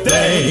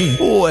birthday.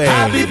 Wait.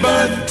 Happy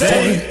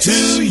birthday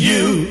to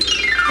you.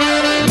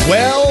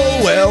 Well.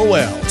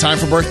 Time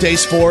for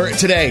birthdays for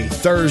today,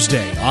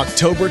 Thursday,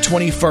 October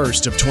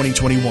 21st of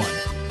 2021.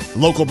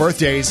 Local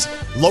birthdays,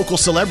 local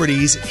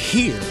celebrities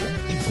here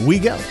we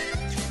go.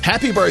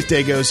 Happy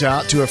birthday goes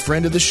out to a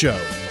friend of the show,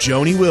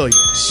 Joni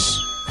Williams.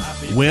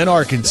 Wynn,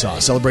 Arkansas,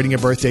 celebrating a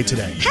birthday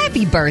today.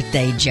 Happy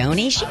birthday,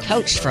 Joni. She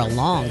coached for a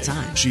long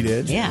time. She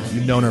did? Yeah.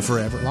 You've known her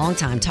forever. Long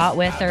time. Taught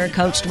with her,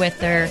 coached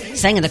with her,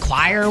 sang in the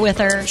choir with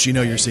her. Does she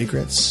know your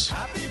secrets?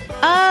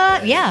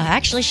 Yeah,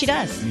 actually she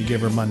does. Can you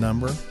give her my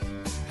number?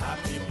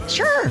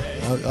 Sure.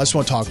 I just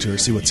want to talk to her,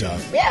 see what's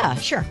up. Yeah,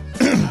 sure.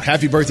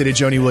 Happy birthday to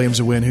Joni Williams,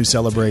 a Wynn, who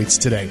celebrates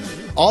today.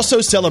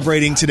 Also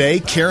celebrating today,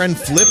 Karen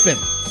Flippen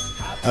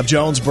of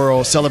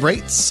Jonesboro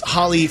celebrates.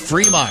 Holly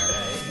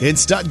Freemeyer in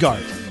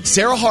Stuttgart.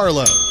 Sarah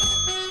Harlow,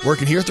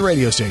 working here at the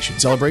radio station,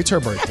 celebrates her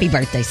birthday. Happy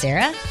birthday,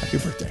 Sarah. Happy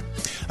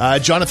birthday.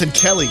 Jonathan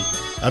Kelly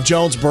of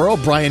Jonesboro.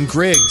 Brian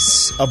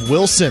Griggs of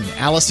Wilson.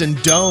 Allison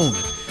Doan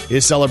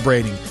is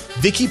celebrating.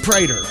 Vicky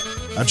Prater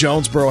of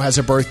Jonesboro has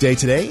a birthday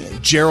today.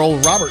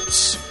 Gerald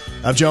Roberts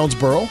of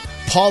Jonesboro.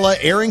 Paula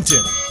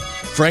Arrington,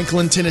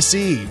 Franklin,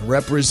 Tennessee.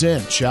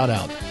 Represent. Shout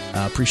out.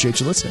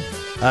 Appreciate you listening.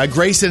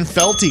 Grayson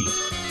Felty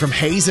from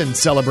Hazen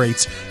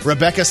celebrates.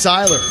 Rebecca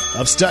Seiler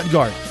of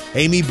Stuttgart.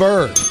 Amy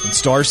Bird in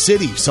Star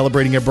City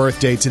celebrating a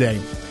birthday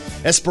today.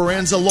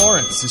 Esperanza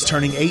Lawrence is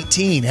turning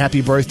 18. Happy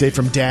birthday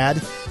from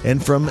Dad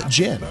and from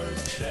Jen.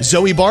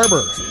 Zoe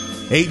Barber,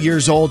 8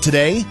 years old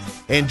today.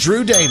 And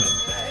Drew Damon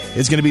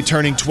is going to be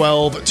turning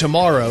 12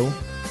 tomorrow.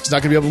 He's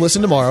not going to be able to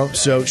listen tomorrow,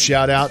 so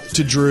shout out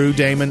to Drew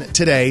Damon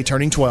today,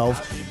 turning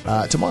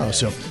 12 tomorrow.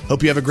 So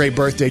hope you have a great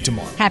birthday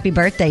tomorrow. Happy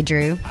birthday,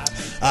 Drew.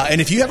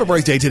 And if you have a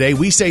birthday today,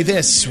 we say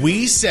this.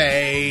 We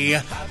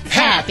say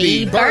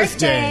happy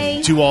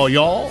birthday to all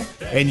y'all.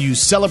 And you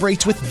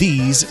celebrate with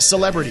these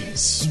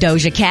celebrities.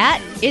 Doja Cat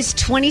is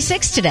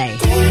 26 today.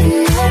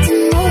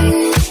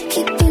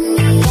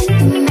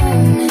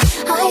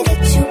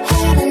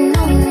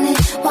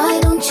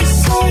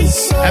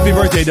 Happy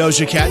birthday,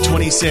 Doja Cat,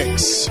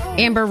 26.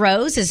 Amber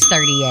Rose is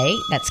 38.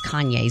 That's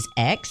Kanye's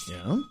ex.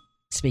 Yeah.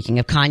 Speaking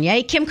of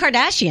Kanye, Kim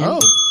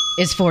Kardashian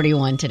is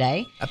 41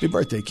 today. Happy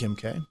birthday, Kim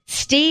K.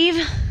 Steve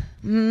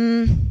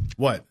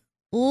What?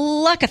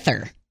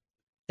 Lukather.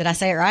 Did I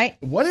say it right?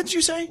 What did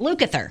you say?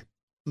 Lukather.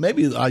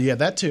 Maybe, yeah,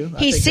 that too.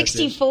 He's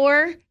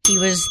 64. He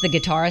was the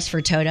guitarist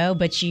for Toto,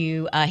 but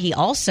he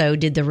also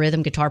did the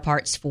rhythm guitar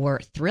parts for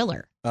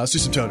Thriller. Let's do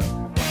some Toto.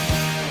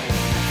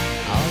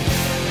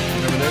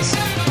 Remember this?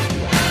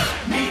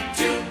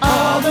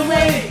 All the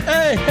way.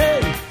 Hey,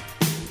 hey.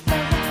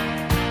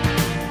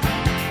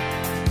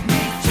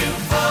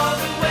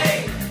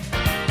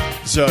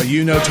 So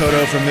you know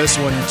Toto from this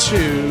one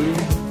too.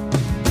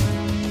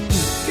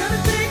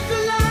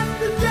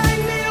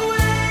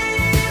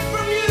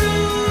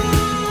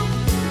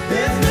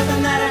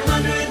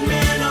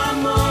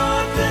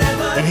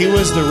 And he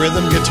was the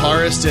rhythm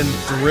guitarist in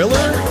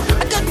Thriller?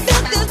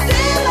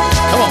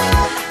 Come on.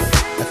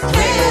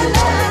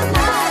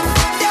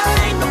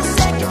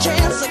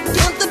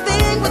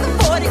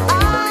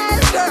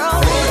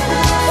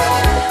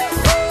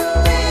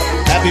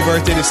 Happy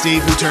birthday to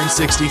Steve, who turned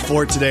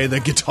 64 today, the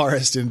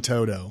guitarist in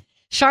Toto.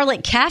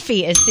 Charlotte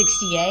Caffey is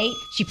 68.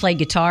 She played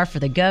guitar for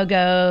the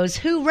Go-Go's.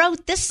 Who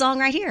wrote this song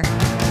right here? They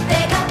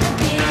got the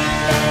beat,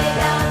 they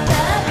got the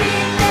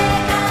beat,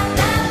 they got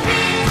the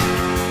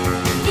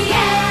beat.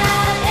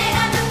 Yeah, they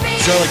got the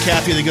beat. Charlotte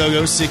Caffey, the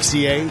Go-Go's,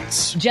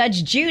 68.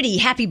 Judge Judy,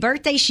 happy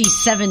birthday.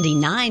 She's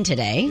 79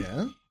 today.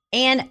 Yeah.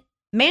 And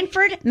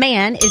Manfred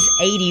Mann is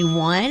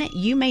 81.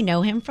 You may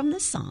know him from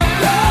this song.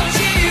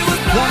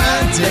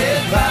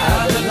 Blinded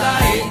by the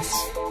lights,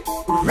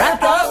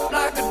 wrapped up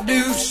like a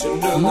deuce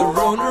under the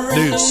runner.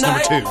 Deuce, number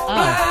 2.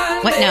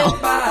 Oh, wait, no.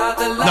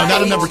 No,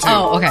 not a number 2.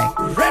 Oh, okay.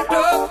 Wrapped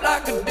up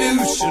like a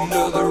deuce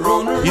under the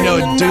runner. You know,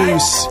 a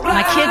deuce.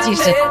 My kids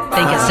used to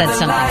think it said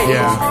something.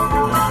 Yeah.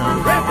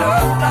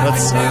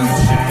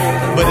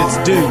 But it's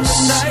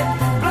deuce.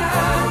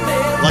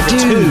 Like a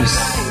deuce.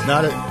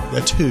 Not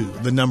a 2,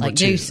 the number like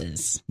 2.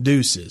 Deuces.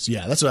 Deuces.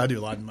 Yeah, that's what I do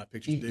a lot in my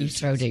pictures. You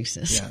throw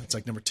deuces. Yeah, it's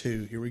like number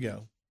 2. Here we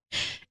go.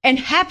 And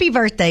happy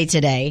birthday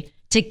today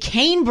to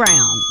Kane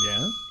Brown,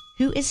 Yeah.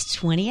 who is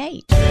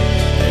 28.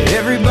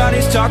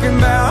 Everybody's talking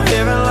about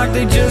heaven like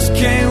they just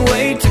can't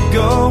wait to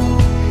go.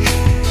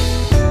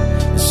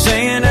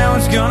 Saying how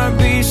it's gonna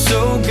be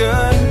so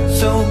good,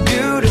 so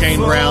beautiful. Kane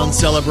Brown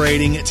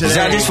celebrating today. 'Cause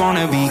I just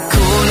wanna be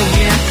cool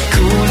again,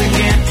 cool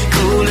again,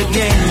 cool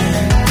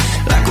again.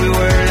 Like we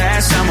were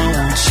last time, I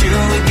want you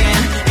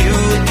again, you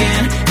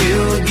again, you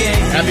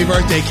again. Happy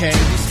birthday, Kane.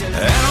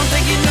 I don't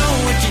think you know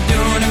what you're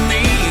doing to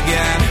me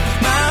again.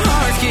 My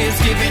heart keeps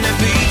skipping a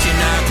beat.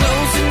 You're not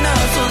close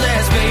enough, so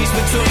there's space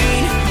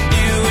between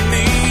you and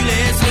me.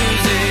 Let's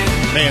lose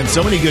it. Man,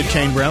 so many good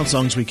Kane Brown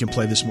songs we can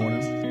play this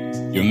morning.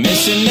 You're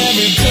missing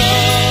every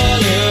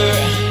color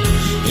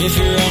if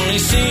you're only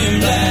seeing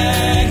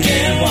black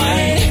and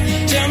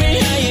white. Tell me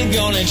how you're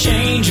gonna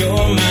change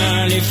your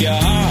mind if your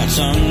heart's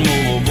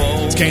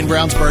unmovable. It's Kane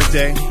Brown's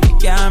birthday.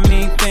 Got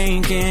me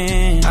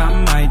thinking I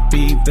might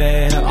be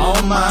better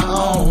on my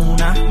own.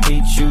 I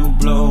hate you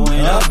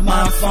blowing up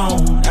my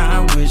phone.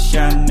 I wish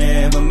I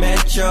never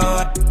met you.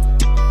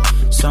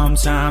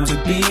 Sometimes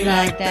it'd be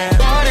like that.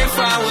 What if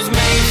I was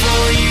made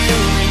for you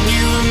and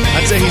you were made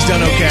I'd say he's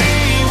done okay.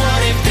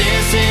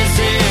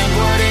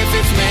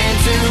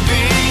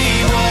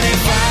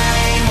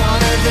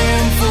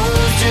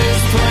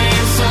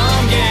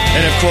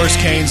 course,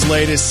 Kane's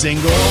latest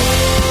single.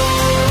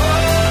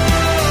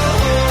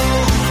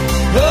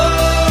 Well,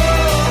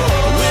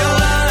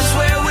 I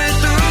swear we're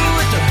through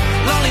with the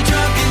lonely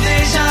drunken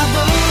deja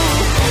vu.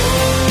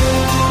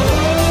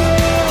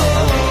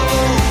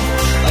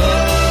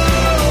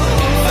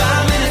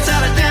 5 minutes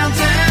out of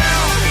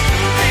downtown,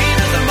 ain't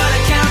nothing but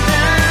a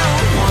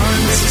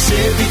countdown. 1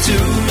 Mississippi,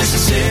 2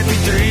 Mississippi,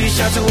 3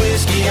 shots of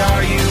whiskey.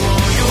 Are you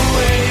on your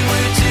way?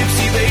 We're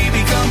tipsy,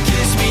 baby, come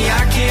kiss me.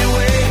 I can't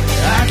wait,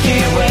 I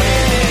can't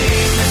wait.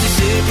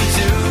 Mississippi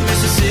 2,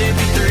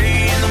 Mississippi 3,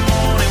 in the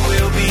morning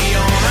we'll be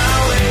on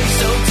our way.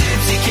 So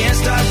tipsy, can't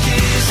stop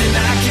kissing.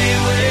 I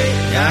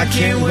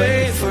can't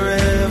wait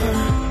forever.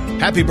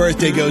 Happy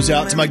birthday goes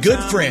out to my good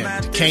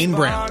friend, Kane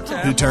Brown,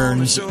 who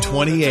turns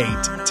 28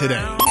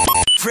 today.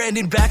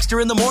 Brandon Baxter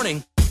in the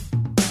morning.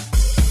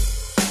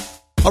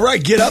 All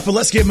right, get up and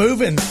let's get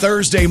moving.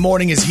 Thursday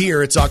morning is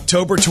here. It's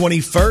October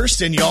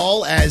 21st, and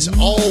y'all, as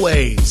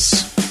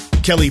always,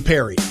 Kelly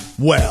Perry.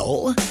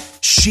 Well,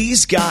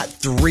 she's got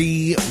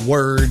 3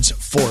 words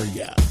for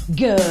you.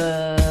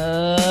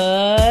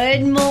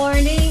 Good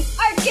morning,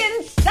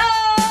 Arkansas!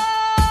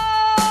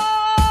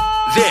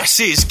 This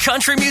is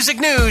Country Music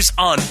News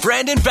on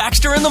Brandon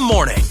Baxter in the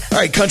morning. All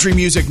right, country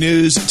music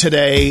news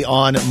today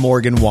on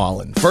Morgan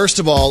Wallen. First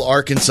of all,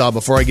 Arkansas,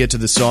 before I get to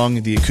the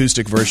song, the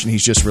acoustic version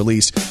he's just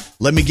released,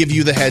 let me give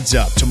you the heads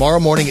up. Tomorrow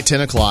morning at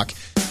 10 o'clock,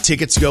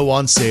 tickets go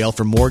on sale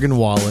for Morgan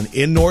Wallen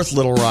in North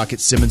Little Rock at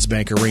Simmons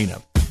Bank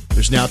Arena.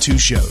 There's now 2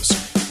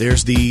 shows.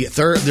 There's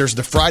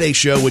the Friday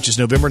show, which is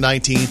November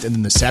 19th, and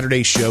then the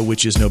Saturday show,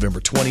 which is November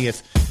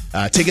 20th.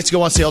 Tickets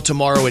go on sale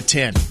tomorrow at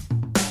 10.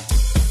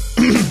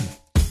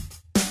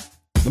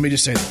 Let me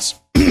just say this.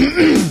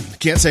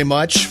 Can't say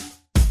much.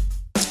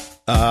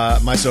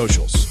 My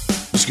socials.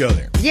 Just go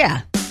there.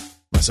 Yeah.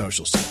 My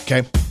socials.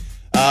 Okay.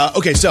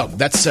 Okay, so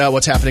that's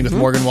what's happening with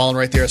Morgan Wallen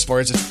right there as far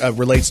as it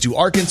relates to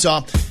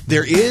Arkansas.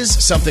 There is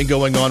something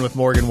going on with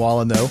Morgan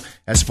Wallen, though,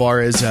 as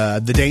far as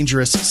the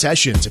Dangerous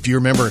Sessions. If you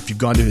remember, if you've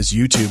gone to his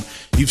YouTube,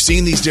 you've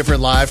seen these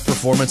different live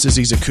performances,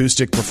 these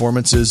acoustic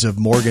performances of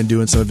Morgan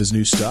doing some of his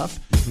new stuff.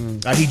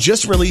 He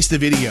just released the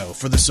video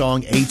for the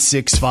song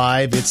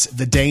 865. It's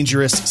the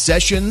Dangerous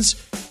Sessions.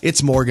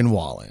 It's Morgan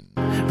Wallen.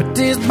 But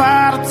this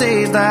bottle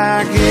tastes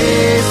like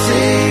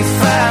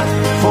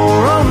 865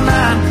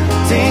 409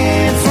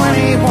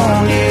 1021.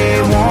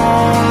 Yeah,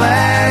 one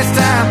last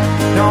time.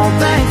 Don't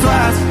think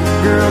twice,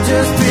 girl.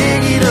 Just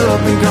pick it up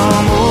and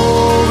come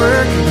over.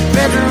 Keep the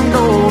bedroom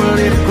door a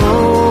little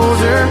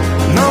closer.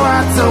 I know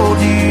I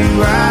told you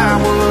I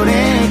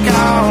wouldn't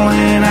call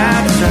and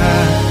I'd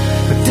try,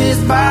 but this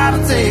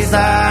bottle tastes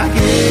like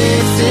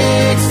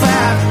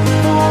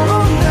 865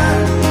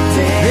 409.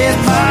 This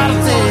bottle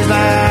tastes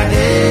like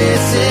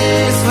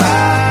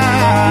 865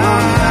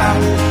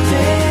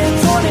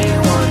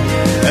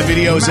 1021. That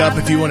video is up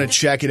if you want to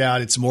check it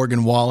out. It's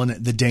Morgan Wallen,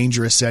 The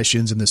Dangerous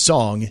Sessions, and the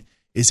song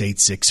is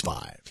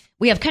 865.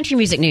 We have country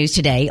music news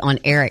today on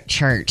Eric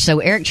Church. So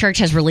Eric Church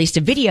has released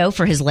a video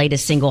for his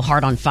latest single,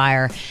 Heart on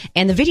Fire.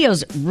 And the video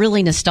is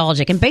really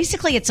nostalgic. And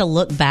basically it's a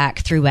look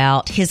back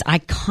throughout his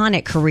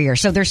iconic career.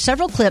 So there's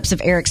several clips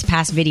of Eric's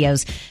past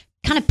videos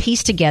kind of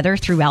pieced together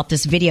throughout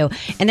this video.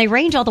 And they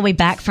range all the way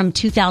back from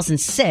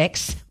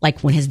 2006,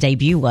 like when his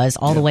debut was,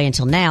 all the way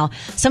until now.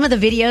 Some of the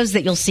videos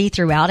that you'll see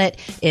throughout it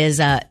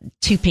is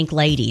Two Pink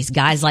Ladies,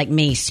 Guys Like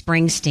Me,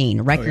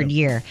 Springsteen, Record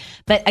Year.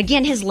 But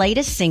again, his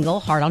latest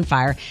single, Heart on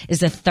Fire, is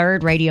the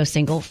 3rd radio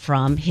single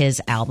from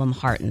his album,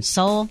 Heart and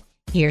Soul.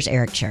 Here's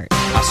Eric Church.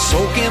 I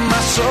soak in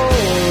my soul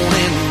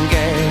in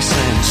gas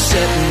and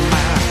setting my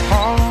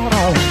heart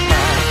on fire.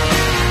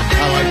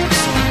 I like this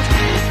song.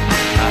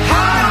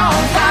 Heart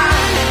on fire.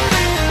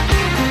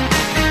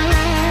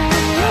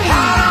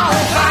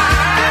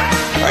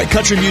 All right,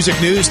 country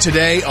music news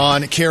today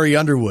on Carrie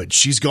Underwood.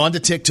 She's gone to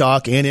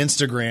TikTok and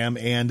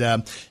Instagram,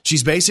 and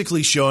she's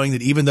basically showing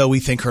that even though we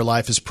think her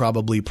life is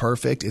probably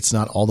perfect, it's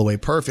not all the way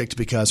perfect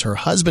because her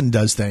husband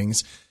does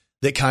things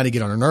that kind of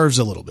get on her nerves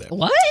a little bit.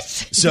 What?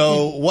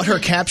 So what her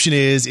caption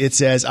is, it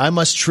says, "I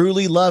must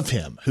truly love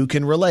him. Who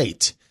can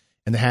relate?"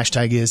 And the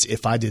hashtag is,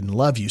 "If I didn't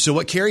love you." So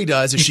what Carrie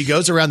does is she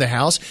goes around the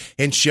house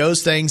and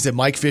shows things that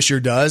Mike Fisher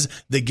does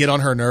that get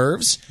on her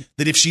nerves,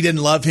 that if she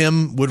didn't love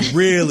him would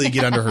really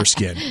get under her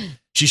skin.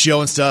 She's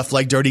showing stuff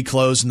like dirty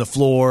clothes on the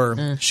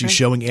floor. She's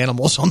showing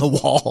animals on the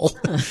wall.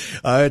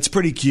 It's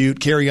pretty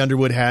cute. Carrie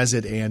Underwood has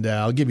it, and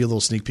I'll give you a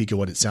little sneak peek of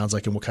what it sounds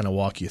like, and we'll kind of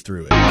walk you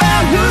through it.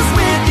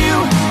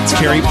 It's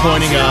Carrie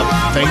pointing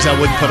up things I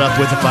wouldn't put up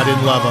with if I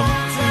didn't love him.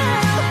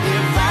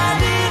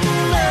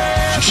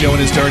 She's showing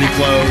his dirty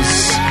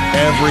clothes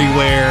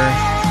everywhere.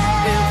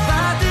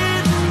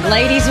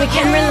 Ladies, we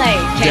can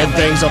relate. Dead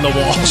things on the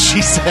wall,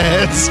 she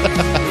says.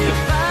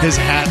 His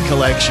hat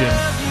collection.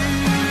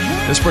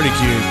 It's pretty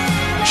cute.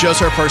 Shows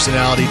her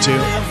personality, too.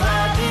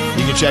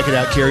 You can check it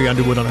out, Carrie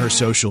Underwood, on her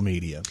social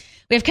media.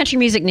 We have country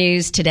music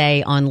news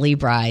today on Lee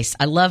Brice.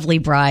 I love Lee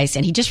Brice,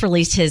 and he just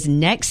released his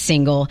next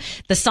single.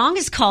 The song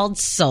is called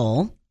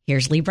Soul.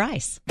 Here's Lee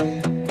Brice.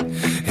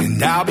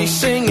 And I'll be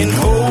singing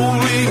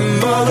Holy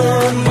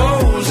Mother of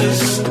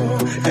Moses.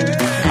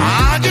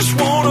 I just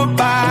want wanna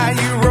buy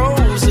you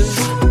roses,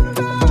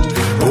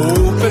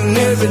 open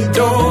every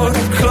door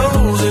that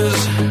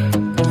closes,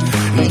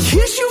 and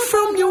kiss you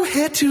from your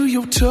head to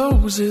your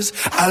toes.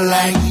 I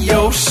like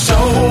your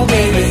soul,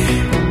 baby.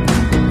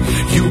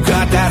 You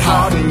got that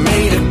heart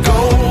made of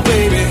gold,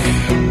 baby.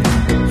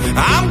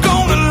 I'm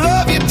gonna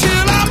love you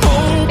till I'm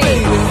old,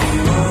 baby.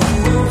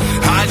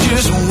 I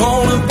just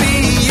wanna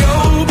be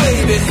your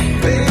baby.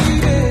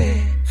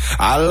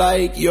 I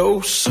like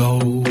your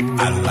soul.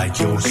 I like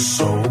your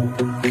soul.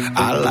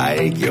 I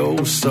like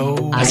your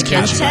soul. I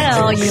can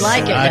tell you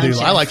like it. I do. don't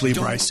you? I like Lee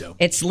Bryce, though.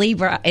 It's Lee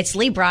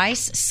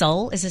Bryce.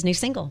 Soul is his new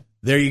single.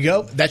 There you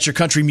go. That's your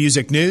country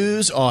music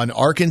news on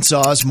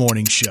Arkansas's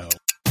Morning Show.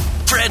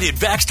 Brandon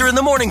Baxter in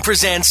the Morning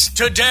presents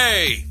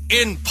Today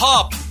in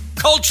Pop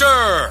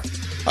Culture.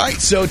 All right,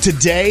 so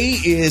today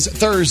is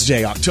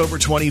Thursday, October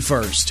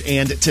 21st,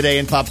 and today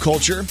in pop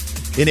culture,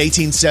 in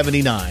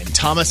 1879,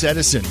 Thomas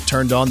Edison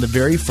turned on the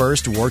very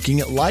first working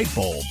light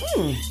bulb.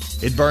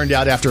 It burned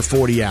out after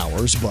 40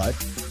 hours, but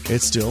it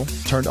still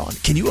turned on.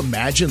 Can you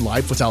imagine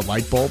life without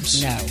light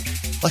bulbs? No.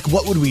 Like,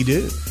 what would we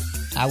do?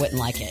 I wouldn't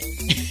like it.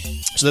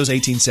 So that was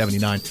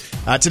 1879.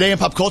 Today in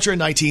pop culture in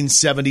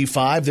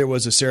 1975, there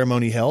was a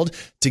ceremony held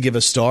to give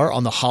a star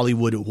on the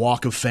Hollywood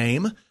Walk of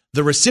Fame.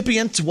 The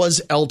recipient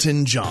was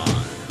Elton John.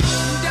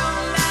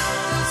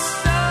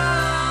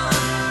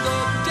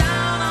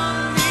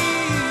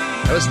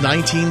 That was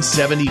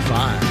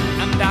 1975.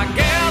 And I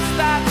guess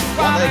that's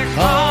why they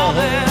call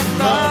it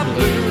the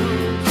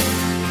blues.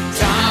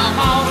 Time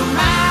on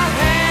my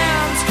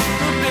hands,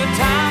 could be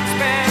time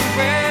spent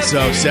with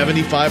So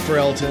 75 for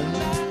Elton.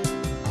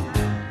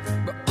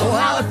 oh,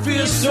 how it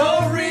feels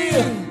so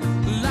real.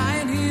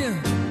 Lying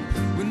here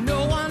with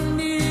no one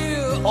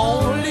near,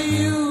 only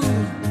you.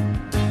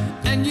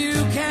 And you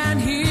can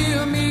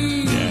hear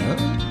me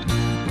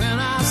when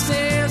I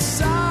say it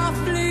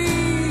softly,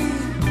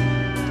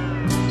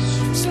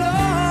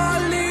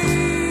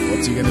 slowly.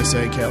 What's he going to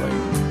say, Kelly?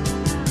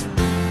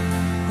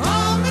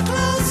 Hold me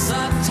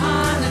closer,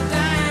 tiny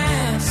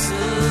dancer.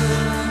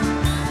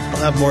 I'll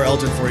have more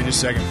Elton for you in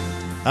just a second.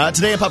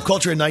 Today in pop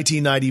culture in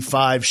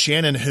 1995,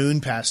 Shannon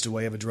Hoon passed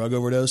away of a drug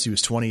overdose. He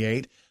was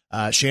 28.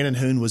 Shannon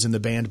Hoon was in the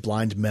band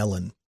Blind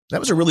Melon. That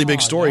was a really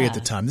big story at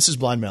the time. This is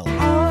Blind Melon. All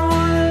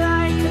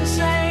I can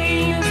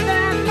say is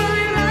that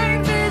my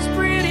life is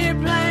pretty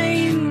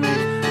plain.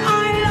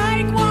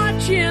 I like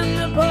watching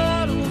the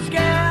puddles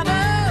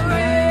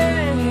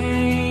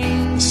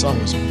gathering. The song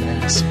was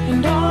massive.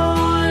 And all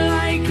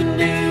I can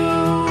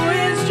do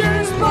is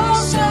just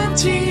pulse a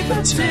teeth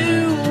or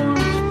two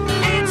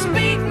and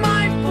speak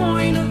my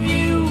point of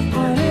view,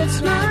 but it's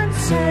not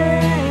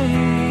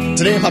safe.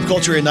 Today in pop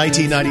culture in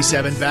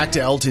 1997, back to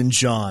Elton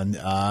John.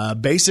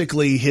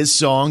 Basically, his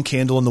song,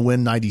 Candle in the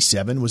Wind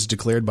 97, was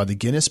declared by the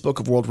Guinness Book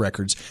of World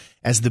Records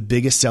as the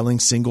biggest selling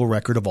single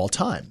record of all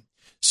time.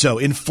 So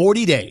in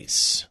 40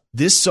 days,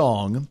 this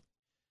song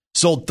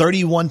sold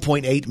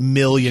 31.8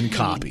 million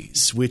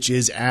copies, which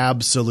is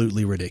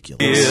absolutely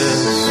ridiculous.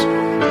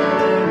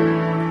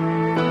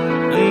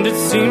 And it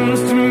seems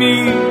to me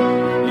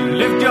you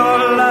lived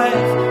your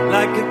life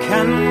like a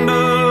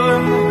candle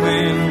in the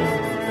wind,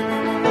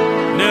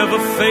 never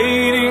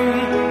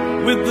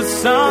fading with the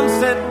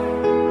sunset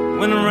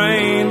when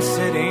rain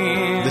set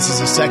in. This is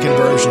a second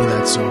version of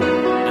that song.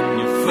 And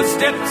your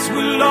footsteps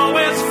will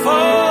always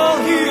fall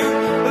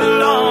here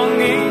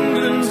along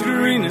England's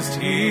greenest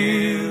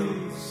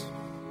hills.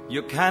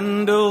 Your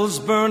candles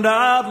burned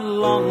out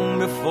long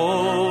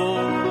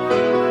before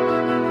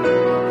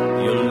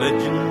your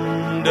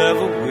legend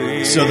ever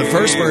will. So the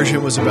first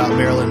version was about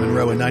Marilyn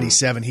Monroe in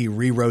 97. He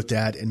rewrote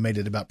that and made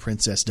it about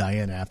Princess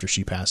Diana after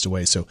she passed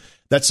away. So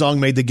that song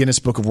made the Guinness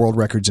Book of World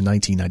Records in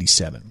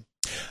 1997.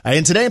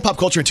 And today in pop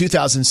culture in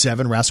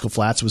 2007, Rascal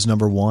Flatts was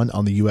number one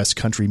on the U.S.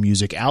 country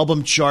music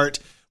album chart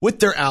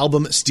with their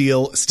album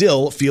Still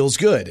Feels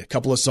Good. A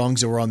couple of songs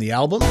that were on the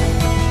album.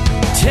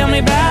 Tell me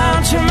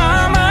about your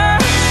mama,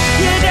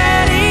 your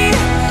daddy,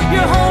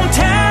 your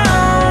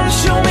hometown.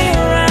 Show me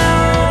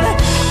around.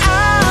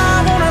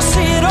 I wanna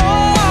see it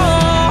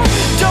all.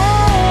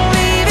 Don't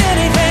leave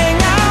anything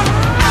out.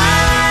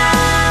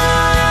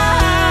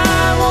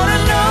 I wanna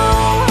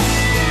know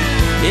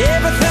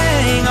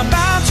everything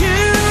about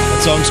you.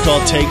 That song's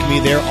called Take Me.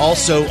 They're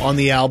also on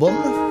the album.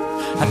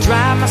 I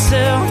drive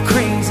myself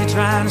crazy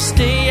trying to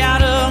stay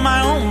out of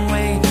my own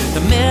way.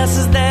 The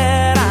messes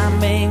that I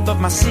make, but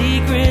my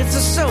secrets are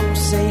so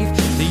safe.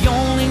 The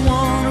only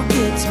one who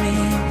gets me,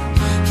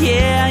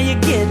 yeah, you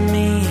get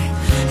me.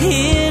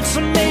 It's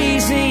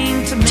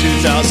amazing to me.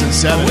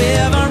 2007.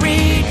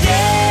 Every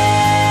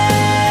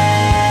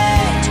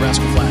day. It's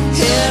Rascal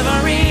Flatts.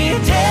 Every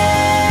day.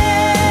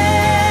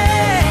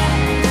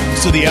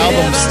 So the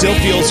album Still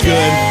Feels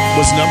Good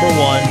was number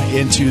one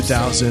in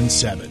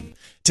 2007.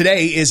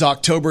 Today is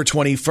October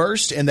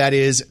 21st, and that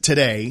is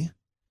Today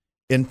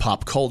in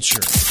Pop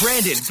Culture.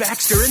 Brandon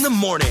Baxter in the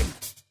morning.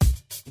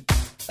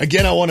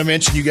 Again, I want to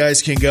mention you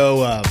guys can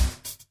go. I'm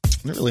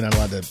really not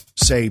allowed to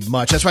say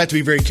much. That's why I have to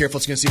be very careful.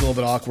 It's going to seem a little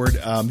bit awkward.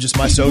 Just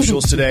my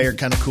socials today are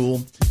kind of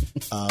cool.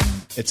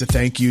 It's a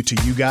thank you to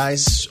you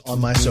guys on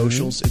my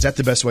socials. Is that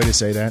the best way to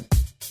say that?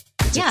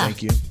 It's a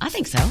thank you. I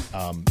think so.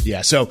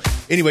 Yeah. So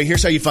anyway,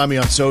 here's how you find me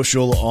on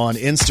social. On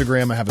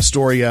Instagram, I have a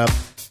story up,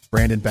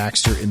 Brandon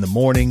Baxter in the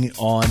morning.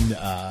 On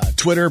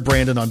Twitter,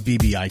 Brandon on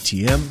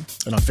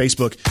BBITM. And on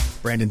Facebook,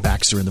 Brandon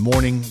Baxter in the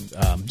morning.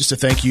 Just a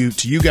thank you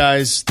to you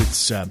guys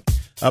that's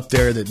up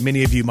there, that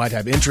many of you might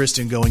have interest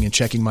in going and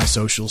checking my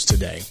socials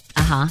today.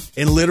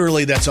 And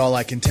literally, that's all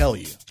I can tell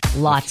you.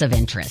 Lots of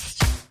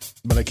interest.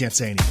 But I can't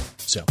say anymore.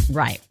 So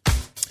Right.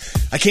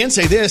 I can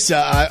say this.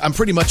 I'm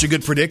pretty much a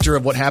good predictor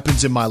of what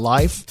happens in my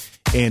life.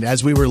 And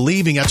as we were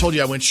leaving, I told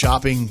you I went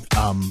shopping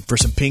for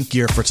some pink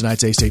gear for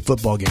tonight's A-State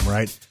football game,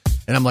 right?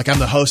 And I'm like, I'm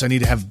the host. I need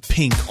to have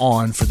pink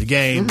on for the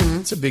game.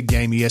 It's a big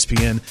game.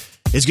 ESPN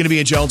is going to be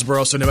in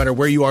Jonesboro. So no matter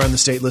where you are in the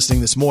state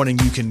listening this morning,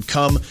 you can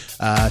come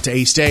to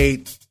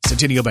A-State,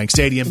 Centennial Bank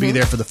Stadium, be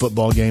there for the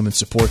football game and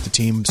support the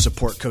team,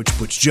 support Coach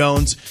Butch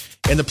Jones.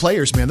 And the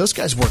players, man, those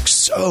guys work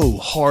so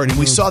hard. And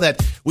we saw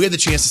that. We had the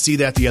chance to see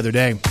that the other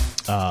day.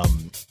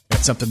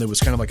 That's something that was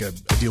kind of like a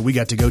deal we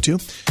got to go to.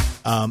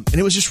 And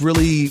it was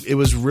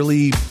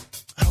really,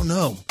 I don't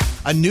know.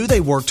 I knew they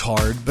worked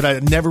hard, but I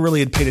never really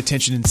had paid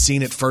attention and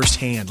seen it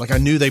firsthand. Like I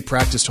knew they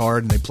practiced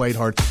hard and they played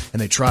hard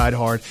and they tried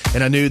hard.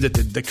 And I knew that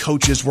the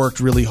coaches worked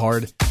really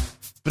hard.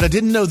 But I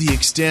didn't know the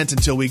extent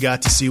until we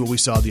got to see what we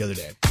saw the other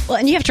day. Well,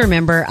 and you have to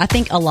remember, I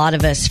think a lot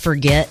of us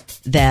forget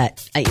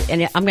that,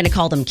 and I'm going to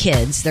call them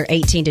kids. They're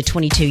 18 to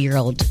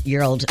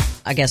 22-year-old,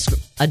 I guess,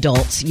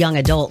 adults, young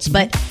adults.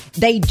 But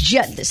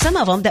some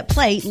of them that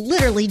play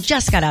literally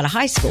just got out of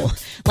high school.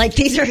 Like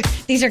these are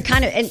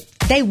kind of, and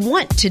they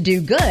want to do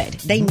good.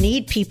 They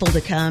need people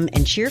to come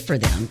and cheer for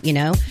them, you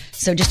know?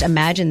 So just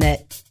imagine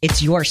that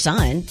it's your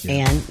son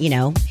and, you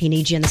know, he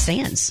needs you in the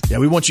stands. Yeah,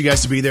 we want you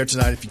guys to be there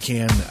tonight if you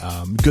can.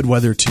 Good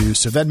weather, too.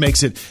 So that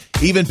makes it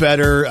even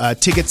better.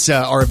 Tickets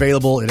are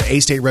available at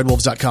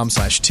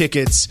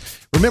astateredwolves.com/tickets.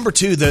 Remember,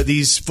 too, that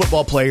these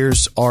football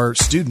players are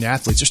student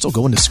athletes. They're still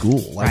going to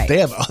school. Like they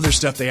have other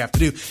stuff they have to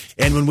do.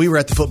 And when we were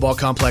at the football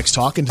complex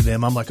talking to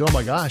them, I'm like, oh,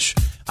 my gosh,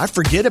 I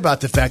forget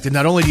about the fact that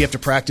not only do you have to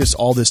practice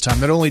all this time,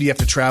 not only do you have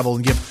to travel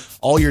and give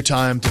all your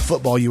time to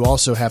football, you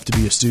also have to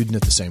be a student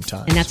at the same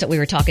time. And that's what we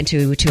were talking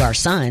to our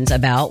sons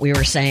about. We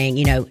were saying,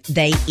 you know,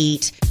 they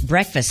eat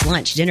breakfast,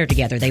 lunch, dinner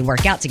together. They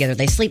work out together.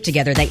 They sleep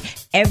together.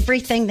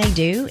 Everything they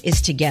do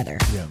is together.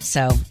 Yeah.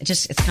 So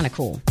it's kind of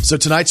cool. So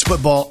tonight's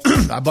football,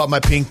 I bought my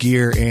pink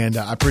gear and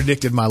I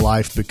predicted my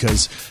life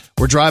because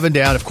we're driving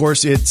down. Of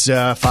course, it's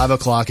 5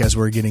 o'clock as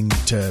we're getting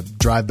to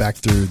drive back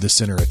through the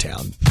center of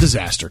town.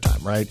 Disaster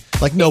time, right?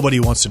 Like nobody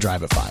wants to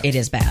drive at 5. It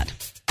is bad.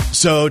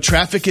 So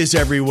traffic is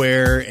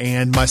everywhere.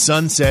 And my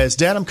son says,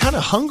 Dad, I'm kind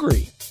of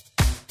hungry.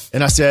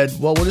 And I said,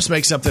 well, we'll just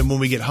make something when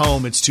we get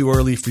home. It's too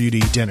early for you to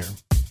eat dinner.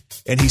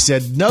 And he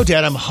said, no,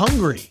 Dad, I'm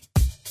hungry.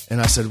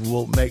 And I said,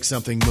 we'll make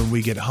something when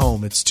we get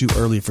home. It's too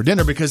early for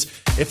dinner because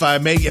if I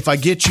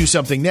get you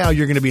something now,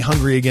 you're going to be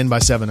hungry again by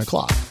 7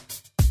 o'clock.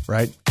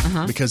 Right?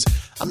 Because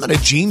I'm not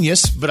a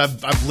genius, but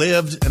I've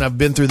lived and I've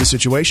been through the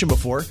situation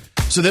before.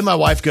 So then my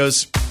wife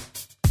goes,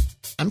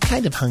 I'm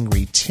kind of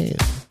hungry too.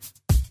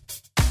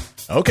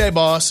 Okay,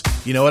 boss,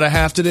 you know what I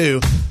have to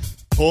do?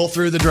 Pull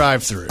through the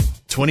drive-thru.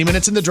 20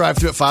 minutes in the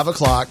drive-thru at 5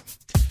 o'clock,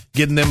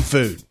 getting them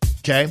food.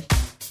 Okay?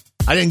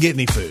 I didn't get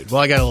any food.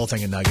 Well, I got a little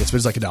thing of nuggets, but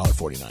it's like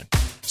 $1.49.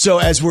 So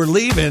as we're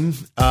leaving,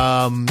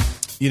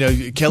 you know,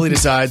 Kelly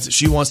decides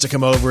she wants to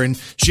come over, and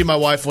she and my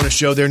wife want to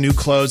show their new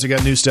clothes. They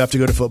got new stuff to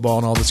go to football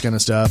and all this kind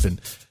of stuff.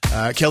 And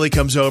Kelly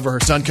comes over.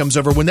 Her son comes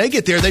over. When they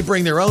get there, they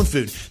bring their own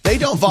food. They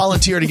don't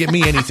volunteer to get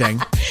me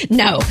anything.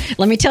 No.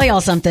 Let me tell y'all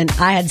something.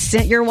 I had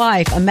sent your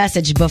wife a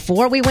message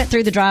before we went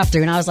through the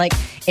drive-thru, and I was like,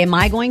 am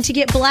I going to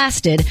get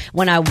blasted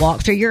when I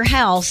walk through your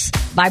house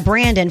by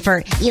Brandon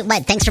for,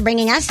 thanks for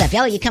bringing us stuff.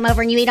 Yo, you come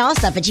over and you eat all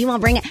stuff, but you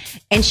won't bring it.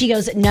 And she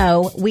goes,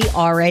 no, we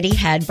already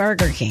had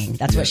Burger King.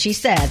 That's what she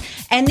said.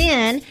 And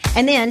then,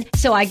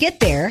 so I get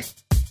there,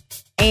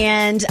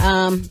 and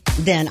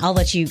then I'll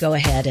let you go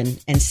ahead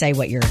and say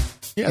what you're...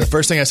 Yeah, the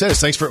first thing I said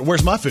is,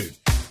 where's my food?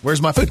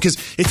 Where's my food? Because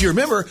if you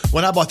remember,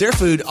 when I bought their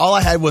food, all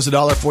I had was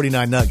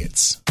 $1.49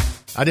 nuggets.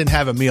 I didn't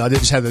have a meal. I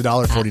just had the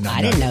 $1.49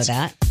 I didn't know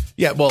that.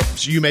 Yeah, well,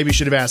 you maybe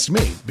should have asked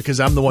me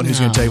because I'm the one who's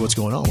going to tell you what's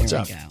going on. What's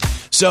up?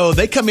 So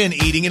they come in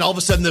eating, and all of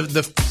a sudden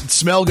the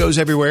smell goes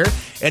everywhere,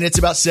 and it's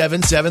about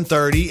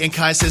 7:30, and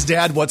Kai says,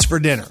 Dad, what's for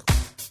dinner?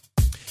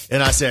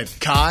 And I said,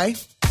 Kai,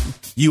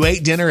 you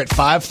ate dinner at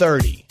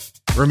 5:30.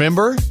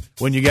 Remember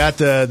when you got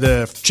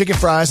the chicken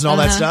fries and all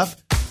that stuff?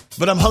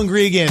 But I'm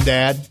hungry again,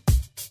 Dad.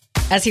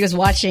 As he was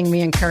watching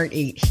me and Kurt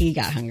eat, he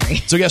got hungry.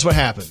 So guess what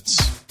happens?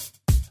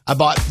 I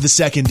bought the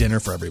second dinner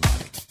for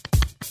everybody.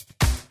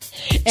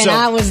 And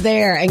I was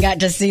there and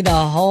got to see the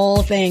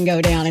whole thing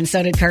go down, and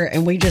so did Kurt,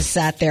 and we just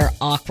sat there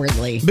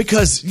awkwardly.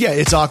 Because, yeah,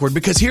 it's awkward.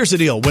 Because here's the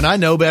deal. When I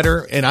know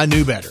better, and I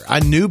knew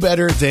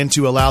better than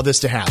to allow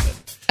this to happen.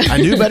 I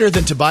knew better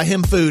than to buy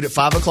him food at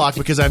 5 o'clock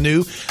because I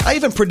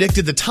even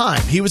predicted the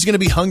time. He was going to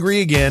be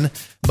hungry again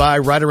by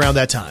right around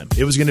that time.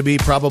 It was going to be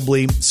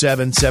probably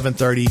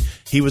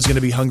 7:30. He was going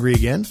to be hungry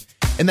again.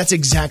 And that's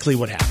exactly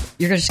what happened.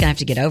 You're just going to have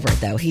to get over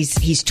it, though.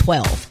 He's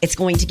 12. It's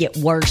going to get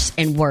worse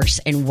and worse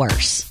and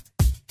worse.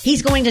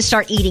 He's going to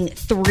start eating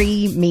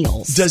 3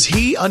 meals. Does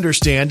he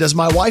understand? Does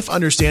my wife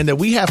understand that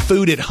we have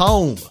food at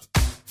home?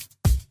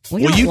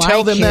 We Will don't you like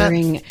tell them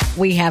hearing that?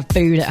 We have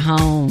food at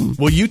home.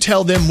 Will you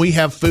tell them we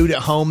have food at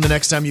home the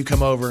next time you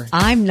come over?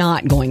 I'm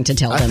not going to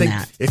tell I them think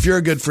that. if you're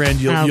a good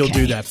friend, you'll Okay.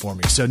 do that for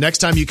me. So next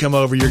time you come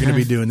over, you're going to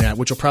be doing that,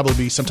 which will probably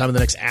be sometime in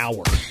the next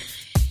hour.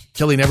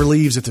 Kelly never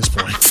leaves at this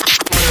point.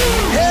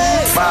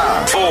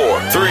 5, 4, 3,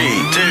 2, 1.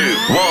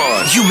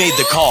 You made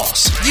the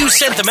calls. You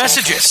sent the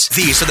messages.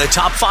 These are the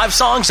top 5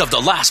 songs of the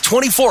last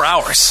 24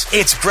 hours.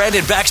 It's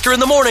Brandon Baxter in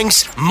the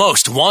Morning's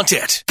Most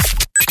Wanted.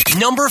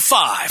 Number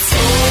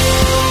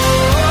 5.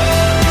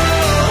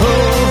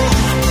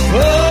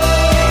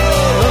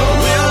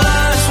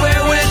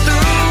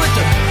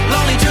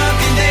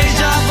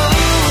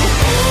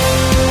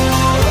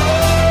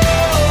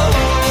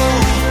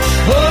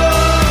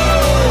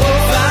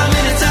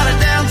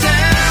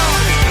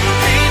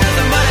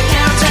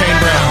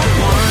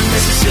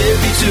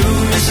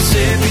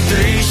 Mississippi,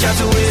 3 shots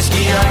of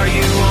whiskey. Are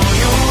you on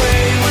your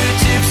way? We're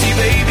tipsy,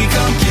 baby.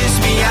 Come kiss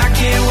me. I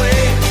can't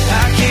wait.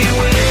 I can't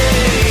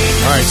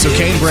wait. All right, so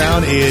Kane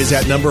Brown is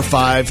at number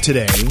 5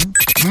 today.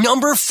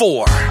 Number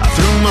 4. I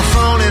threw my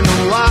phone in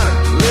the water,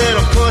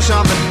 little push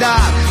off the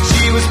dock.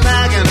 She was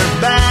packing her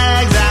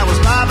bags, I was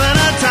popping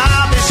her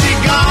top. And she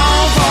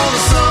gone for the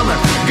summer,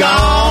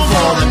 gone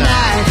for the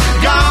night,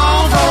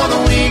 gone for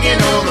the weekend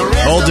or the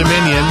rest Old of my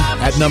Dominion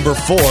life. at number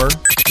 4.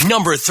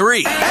 Number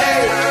 3.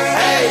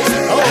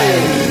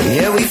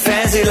 Yeah, we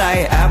fancy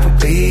like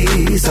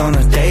Applebee's on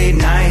a date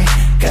night.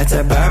 Got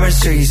that Bourbon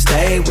Street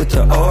steak with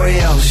the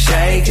Oreo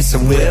shake and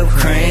some whipped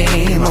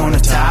cream on the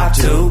top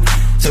 2.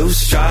 2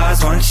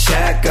 straws, 1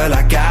 check, girl,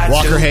 I got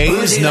Walker you.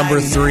 Hayes, Bougie number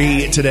like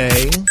 3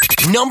 today.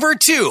 Number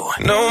 2.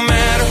 No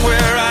matter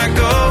where I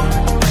go,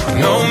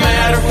 no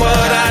matter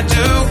what I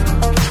do,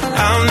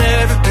 I'll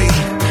never be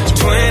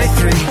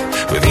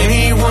 23 with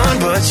anyone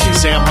but you.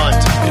 Sam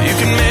Hunt. You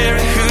can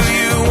marry who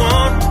you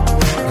want,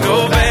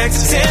 go back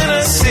to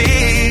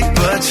Tennessee,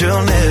 but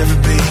you'll never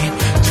be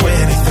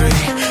 23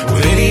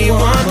 with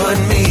anyone but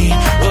me.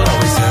 We'll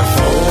always have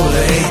Old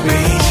Lake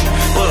Beach,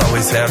 we'll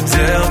always have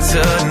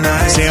Delta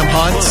nights. Sam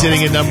Hunt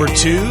sitting at number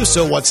 2.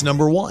 So what's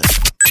number 1?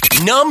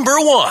 Number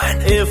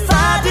 1. If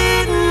I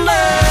didn't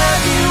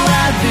love you,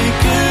 I'd be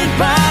good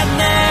by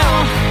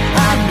now.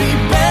 I'd be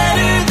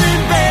better than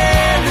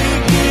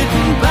barely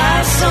getting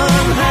by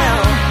somehow.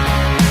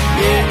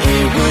 Yeah,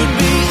 it would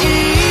be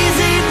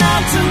easy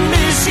not to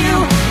miss you.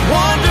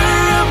 Wonder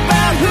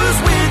about who's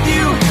with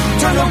you.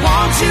 Turn to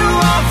want you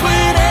off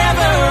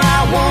whenever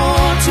I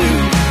want to.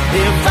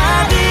 If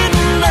I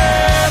didn't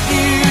love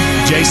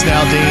you. Jason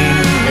Aldean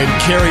and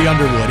Carrie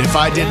Underwood, If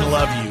I Didn't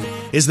Love You,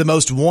 is the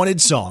most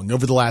wanted song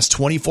over the last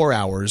 24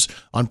 hours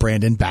on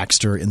Brandon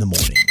Baxter in the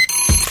Morning.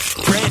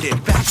 Brandon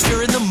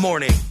Baxter in the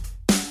Morning.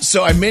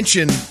 So I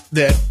mentioned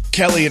that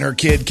Kelly and her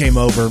kid came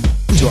over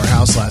to our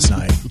house last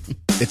night.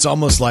 It's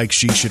almost like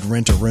she should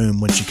rent a room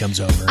when she comes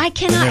over. I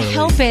cannot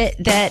help it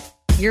that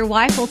your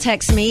wife will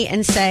text me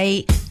and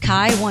say,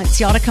 Kai wants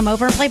y'all to come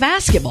over and play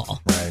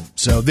basketball. Right.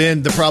 So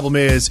then the problem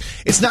is,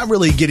 it's not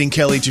really getting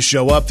Kelly to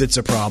show up that's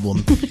a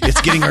problem.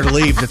 It's getting her to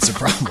leave that's a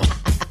problem.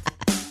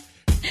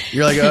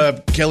 You're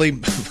like, Kelly,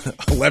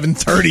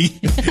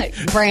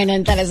 11:30.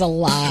 Brandon, that is a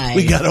lie.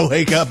 We got to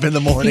wake up in the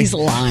morning. He's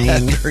lying.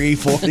 At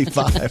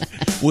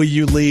 3:45. Will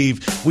you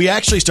leave? We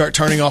actually start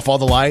turning off all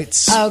the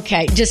lights.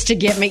 Okay, just to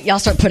get me, y'all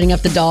start putting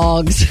up the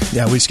dogs.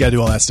 Yeah, we just got to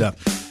do all that stuff.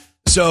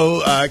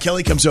 So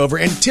Kelly comes over,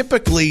 and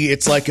typically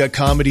it's like a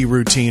comedy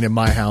routine in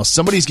my house.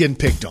 Somebody's getting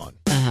picked on.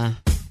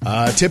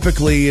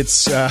 Typically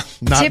it's not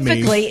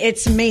Typically, me.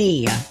 it's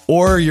me.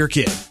 Or your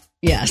kid.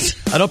 Yes.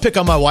 I don't pick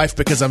on my wife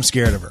because I'm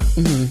scared of her.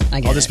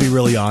 I'll just be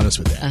really honest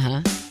with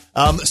that.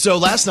 So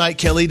last night,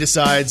 Kelly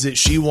decides that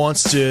she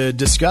wants to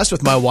discuss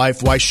with my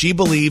wife why she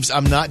believes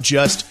I'm not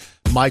just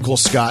Michael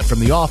Scott from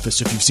The Office.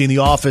 If you've seen The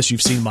Office,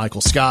 you've seen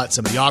Michael Scott,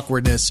 some of the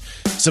awkwardness,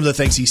 some of the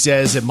things he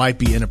says that might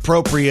be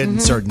inappropriate in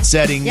certain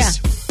settings. Yeah.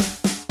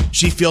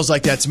 She feels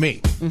like that's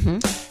me.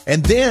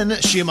 And then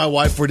she and my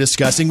wife were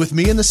discussing with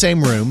me in the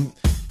same room.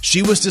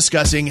 She was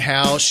discussing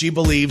how she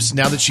believes,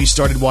 now that she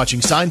started watching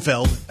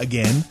Seinfeld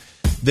again,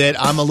 that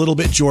I'm a little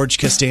bit George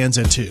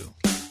Costanza too.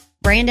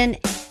 Brandon,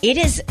 it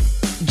is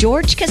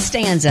George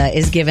Costanza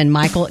is giving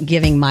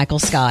Michael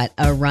Scott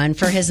a run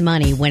for his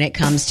money when it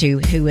comes to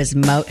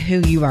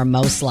who you are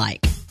most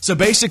like. So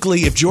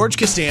basically, if George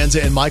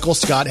Costanza and Michael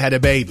Scott had a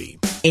baby,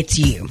 it's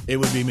you. It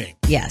would be me.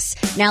 Yes.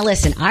 Now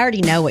listen, I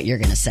already know what you're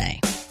going to say.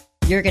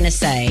 You're going to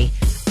say,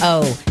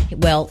 oh,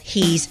 well,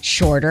 he's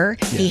shorter.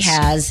 Yes. He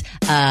has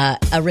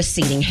a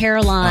receding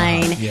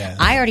hairline. Yeah.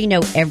 I already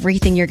know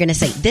everything you're going to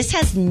say. This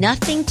has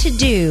nothing to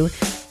do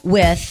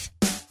with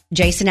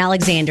Jason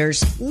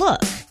Alexander's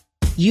look.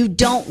 You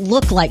don't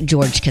look like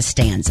George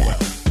Costanza. Well.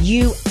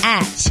 You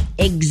act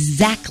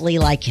exactly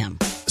like him.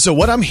 So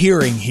what I'm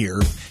hearing here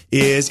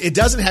is it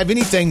doesn't have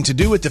anything to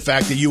do with the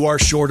fact that you are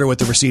shorter with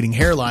the receding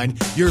hairline.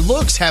 Your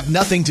looks have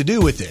nothing to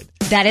do with it.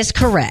 That is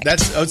correct.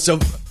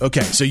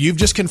 Okay, so you've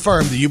just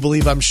confirmed that you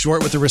believe I'm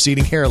short with a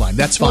receding hairline.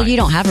 That's fine. Well, you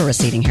don't have a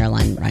receding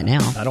hairline right now.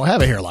 I don't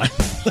have a hairline.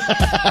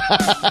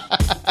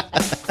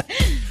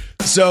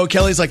 So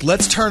Kelly's like,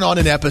 let's turn on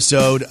an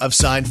episode of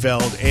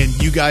Seinfeld and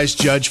you guys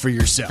judge for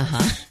yourself.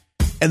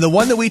 And the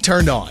one that we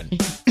turned on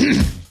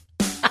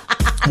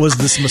was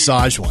this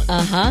massage one.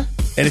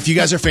 And if you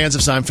guys are fans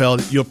of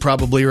Seinfeld, you'll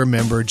probably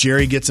remember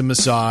Jerry gets a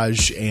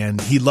massage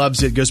and he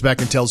loves it, goes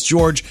back and tells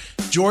George.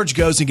 George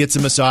goes and gets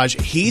a massage.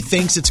 He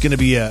thinks it's going to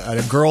be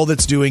a girl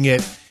that's doing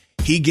it.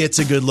 He gets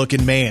a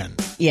good-looking man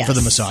for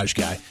the massage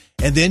guy.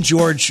 And then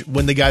George,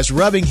 when the guy's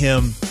rubbing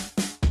him...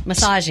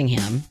 Massaging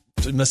him.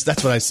 That's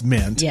what I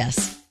meant.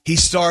 Yes. He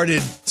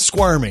started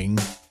squirming.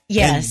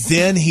 Yes. And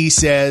then he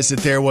says that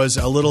there was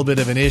a little bit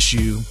of an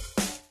issue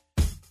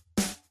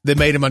that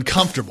made him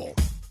uncomfortable.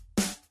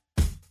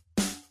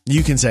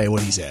 You can say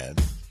what he said.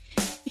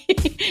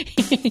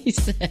 He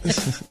said,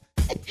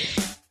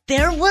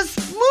 there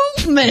was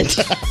movement.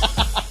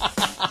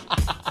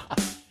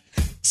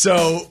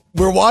 So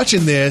we're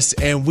watching this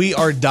and we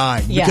are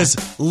dying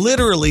because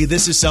literally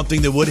this is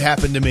something that would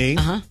happen to me.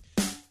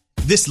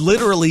 This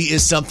literally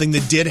is something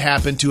that did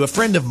happen to a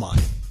friend of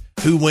mine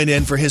who went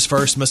in for his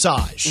first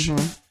massage.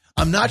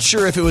 I'm not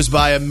sure if it was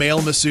by a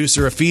male masseuse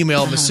or a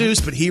female masseuse,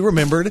 but he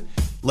remembered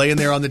laying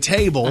there on the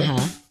table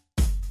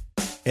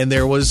and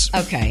there was...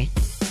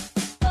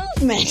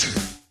 movement.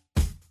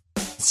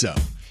 So...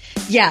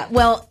 Yeah,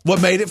 well...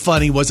 What made it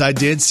funny was I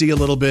did see a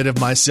little bit of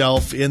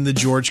myself in the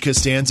George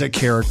Costanza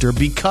character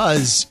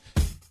because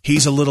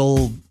he's a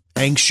little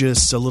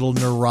anxious, a little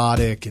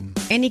neurotic. And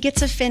he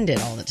gets offended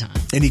all the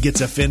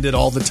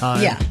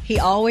time. Yeah, he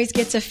always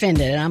gets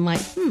offended. And I'm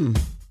like,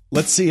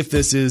 Let's see if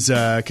this is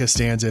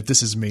Costanza, if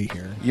this is me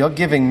here. You're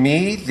giving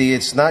me the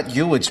it's not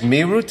you, it's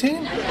me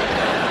routine?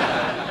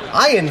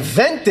 I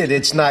invented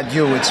it's not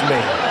you, it's me.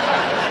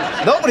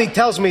 Nobody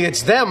tells me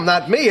it's them,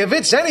 not me. If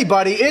it's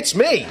anybody, it's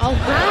me. All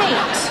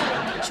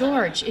right.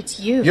 George, it's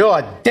you.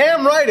 You're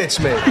damn right it's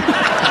me.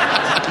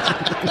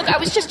 Look, I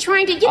was just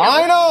trying to,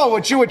 I know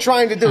what you were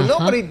trying to do.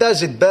 Nobody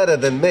does it better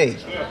than me.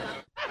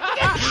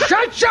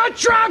 Shut your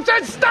trap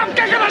and stop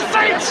kicking the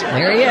seats!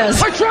 There he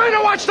is. We're trying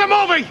to watch the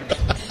movie!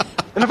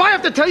 And if I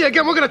have to tell you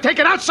again, we're going to take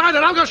it outside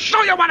and I'm going to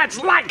show you what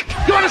it's like!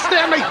 You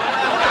understand me?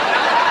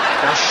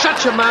 Now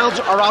shut your mouths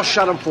or I'll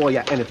shut them for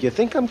you. And if you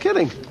think I'm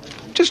kidding,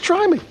 just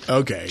try me.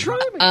 Okay. Try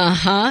me.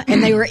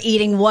 And they were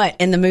eating what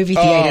in the movie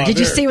theater? Did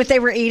you see what they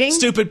were eating?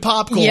 Stupid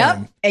popcorn.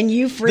 Yep. And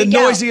you freak out. The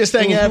noisiest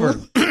thing ever.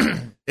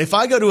 If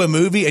I go to a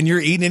movie and you're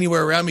eating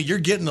anywhere around me, you're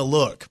getting a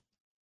look.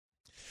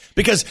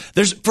 Because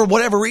for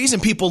whatever reason,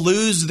 people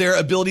lose their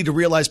ability to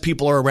realize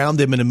people are around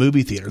them in a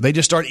movie theater. They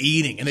just start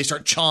eating and they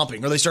start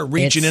chomping or they start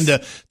reaching into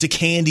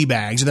candy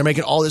bags and they're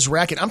making all this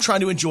racket. I'm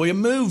trying to enjoy a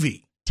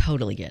movie.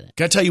 Totally get it.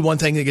 Can I tell you one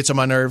thing that gets on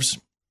my nerves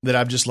that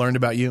I've just learned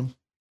about you?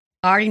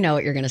 I already know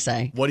what you're going to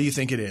say. What do you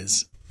think it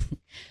is?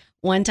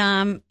 One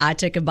time I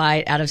took a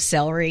bite out of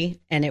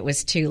celery and it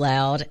was too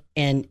loud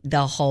and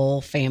the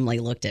whole family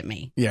looked at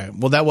me. Yeah,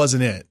 well, that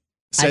wasn't it.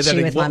 I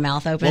chew with my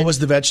mouth open. What was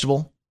the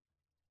vegetable?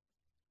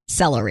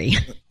 Celery.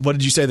 What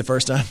did you say the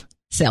first time?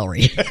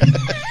 Celery.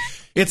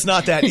 It's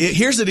not that.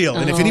 Here's the deal.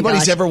 And if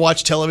anybody's ever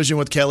watched Television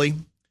with Kelly.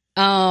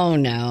 Oh,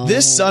 no.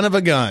 This son of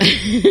a gun.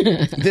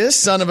 This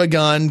son of a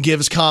gun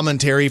gives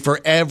commentary for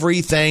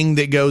everything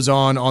that goes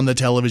on the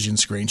television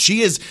screen.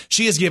 She is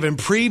given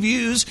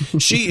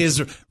previews. She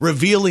is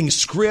revealing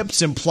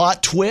scripts and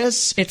plot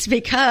twists. It's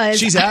because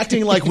she's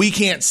acting like we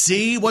can't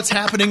see what's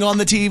happening on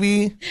the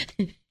TV.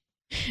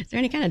 Is there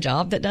any kind of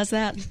job that does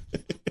that?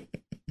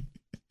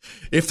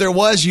 If there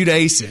was, you'd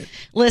ace it.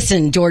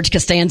 Listen, George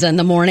Costanza in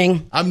the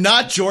morning. I'm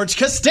not George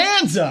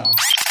Costanza.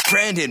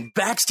 Brandon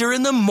Baxter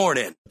in the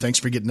morning. Thanks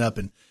for getting up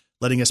and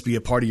letting us be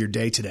a part of your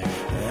day today.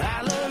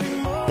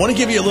 Want to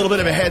give you a little bit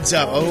of a heads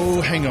up.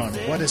 Oh, hang on.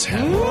 What is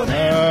happening?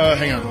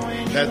 Hang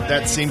on.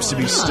 That seems to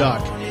be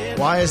stuck.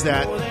 Why is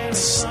that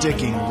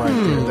sticking right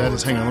there? That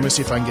is. Hang on. Let me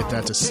see if I can get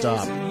that to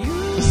stop.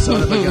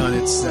 Son of a gun.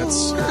 It's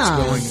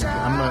going.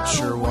 I'm not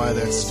sure why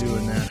that's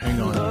doing that.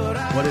 Hang on.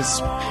 What is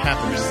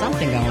happening? There's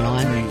something going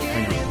on.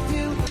 Hang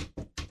on.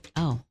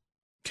 Oh.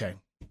 Okay.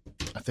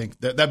 I think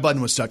that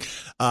button was stuck.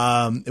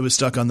 It was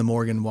stuck on the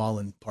Morgan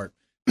Wallen part.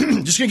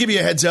 Just going to give you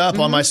a heads up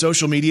on my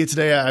social media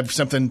today. I have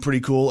something pretty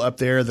cool up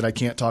there that I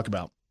can't talk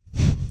about.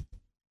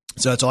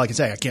 So that's all I can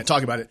say. I can't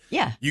talk about it.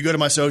 Yeah. You go to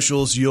my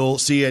socials, you'll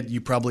see it.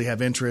 You probably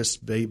have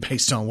interest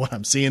based on what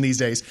I'm seeing these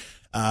days.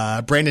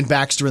 Brandon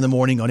Baxter in the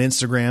morning on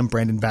Instagram,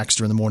 Brandon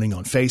Baxter in the morning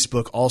on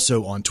Facebook,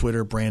 also on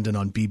Twitter, Brandon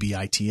on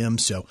BBITM.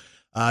 So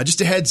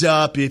just a heads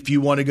up, if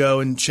you want to go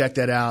and check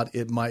that out,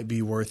 it might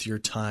be worth your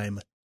time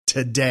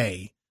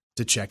today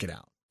to check it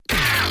out.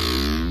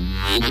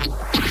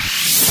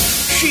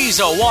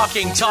 She's a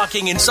walking,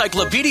 talking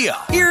encyclopedia.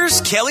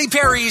 Here's Kelly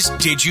Perry's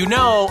Did You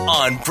Know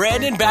on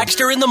Brandon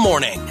Baxter in the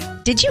morning.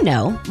 Did you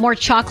know more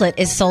chocolate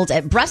is sold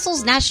at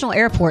Brussels National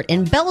Airport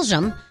in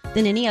Belgium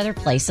than any other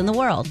place in the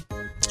world?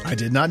 I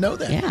did not know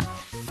that. Yeah.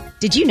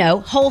 Did you know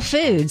Whole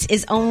Foods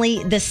is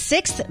only the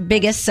 6th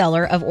biggest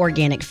seller of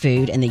organic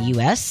food in the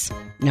U.S.?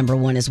 Number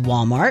 1 is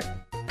Walmart.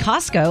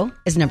 Costco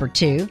is number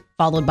 2,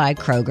 followed by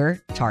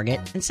Kroger, Target,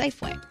 and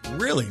Safeway.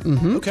 Really?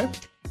 Okay.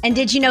 And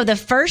did you know the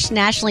first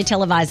nationally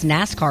televised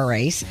NASCAR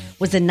race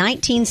was the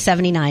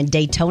 1979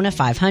 Daytona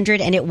 500,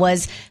 and it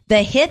was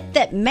the hit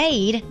that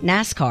made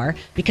NASCAR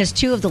because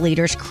 2 of the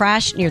leaders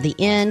crashed near the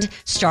end,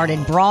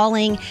 started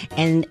brawling,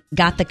 and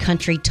got the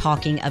country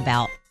talking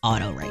about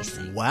auto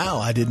racing. Wow,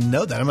 I didn't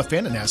know that. I'm a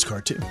fan of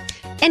NASCAR, too.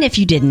 And if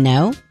you didn't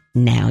know,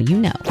 now you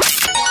know.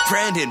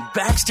 Brandon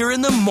Baxter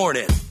in the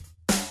morning.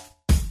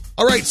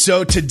 All right,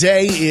 so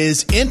today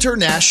is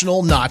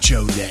International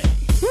Nacho Day.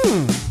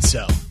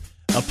 So,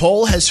 a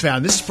poll has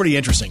found, this is pretty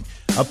interesting,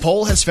 a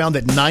poll has found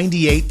that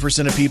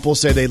 98% of people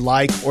say they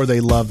like or they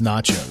love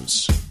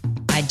nachos.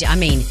 I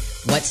mean,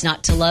 what's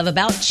not to love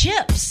about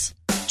chips?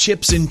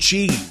 Chips and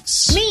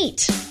cheese.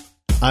 Meat.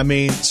 I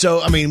mean,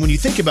 when you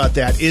think about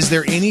that, is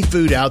there any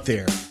food out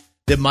there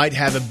that might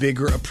have a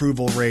bigger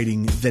approval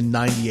rating than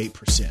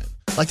 98%?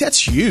 Like,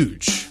 that's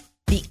huge.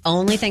 The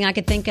only thing I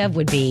could think of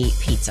would be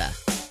pizza.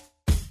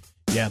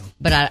 Yeah.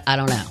 But I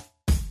don't know.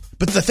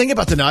 But the thing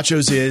about the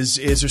nachos is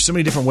there's so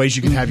many different ways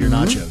you can have your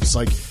nachos.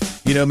 Like,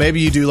 maybe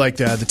you do like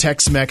the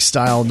Tex-Mex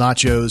style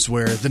nachos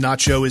where the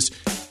nacho is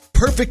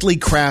perfectly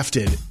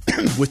crafted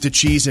with the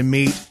cheese and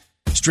meat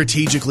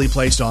strategically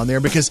placed on there,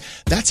 because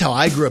that's how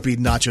I grew up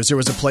eating nachos. There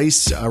was a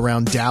place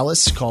around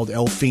Dallas called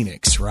El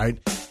Phoenix, right?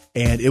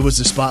 And it was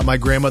a spot my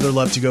grandmother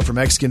loved to go for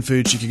Mexican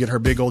food. She could get her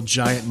big old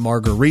giant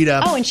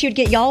margarita. Oh, and she would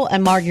get y'all a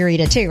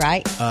margarita too,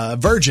 right?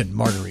 Virgin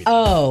margarita.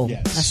 Oh,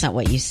 yes. That's not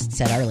what you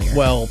said earlier.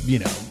 Well,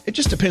 it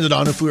just depended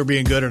on if we were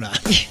being good or not.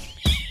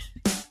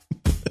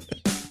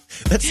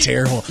 That's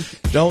terrible.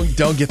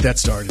 Don't get that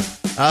started.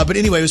 But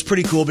anyway, it was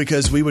pretty cool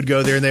because we would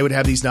go there and they would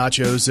have these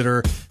nachos that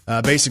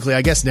are basically,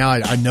 I guess now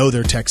I know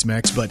they're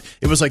Tex-Mex, but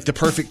it was like the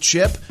perfect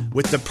chip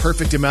with the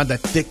perfect amount of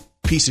that thick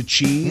piece of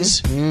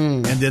cheese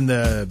and then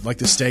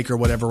the steak or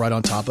whatever right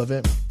on top of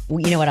it. Well,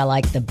 you know what I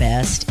like the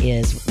best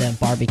is the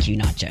barbecue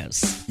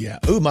nachos. Yeah.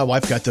 Ooh, my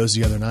wife got those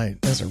the other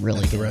night. Those are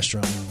really good. The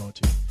restaurant we were going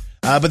to.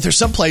 But there's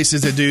some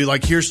places that do,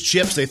 like, here's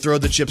chips. They throw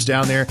the chips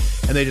down there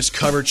and they just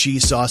cover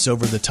cheese sauce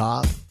over the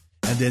top.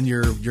 And then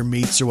your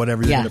meats or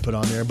whatever you're going to put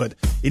on there. But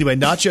anyway,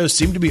 nachos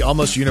seem to be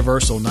almost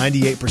universal.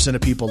 98%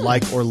 of people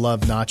like or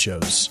love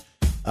nachos.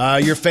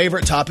 Your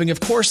favorite topping, of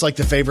course, like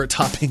the favorite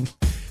topping.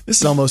 This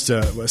is almost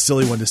a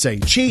silly one to say.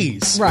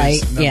 Cheese.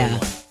 Right, yeah.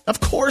 1. Of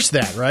course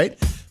that, right?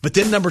 But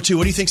then number 2,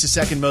 what do you think is the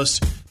second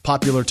most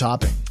popular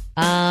topping?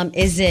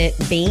 Is it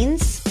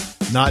beans?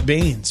 Not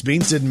beans.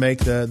 Beans didn't make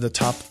the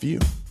top few.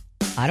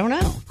 I don't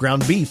know.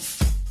 Ground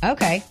beef.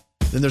 Okay.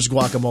 Then there's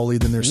guacamole.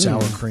 Then there's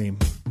sour cream.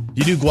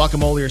 You do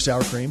guacamole or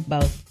sour cream?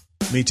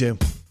 Both. Me too.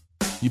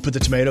 You put the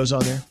tomatoes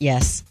on there?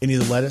 Yes. Any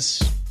of the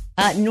lettuce?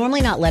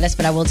 Normally not lettuce,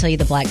 but I will tell you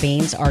the black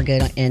beans are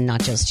good in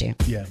nachos too.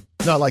 Yeah.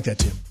 No, I like that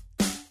too.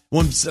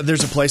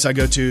 There's a place I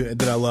go to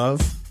that I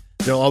love.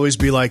 They'll always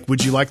be like,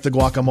 would you like the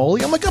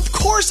guacamole? I'm like, of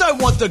course I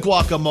want the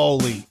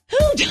guacamole.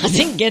 Who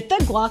doesn't get the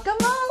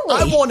guacamole?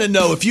 I want to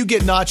know, if you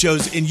get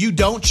nachos and you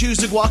don't choose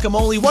the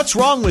guacamole, what's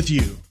wrong with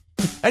you?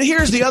 And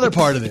here's the other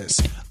part of this.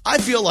 I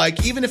feel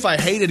like even if I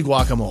hated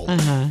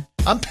guacamole,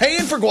 I'm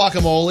paying for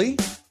guacamole.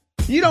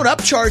 You don't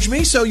upcharge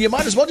me, so you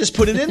might as well just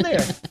put it in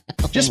there.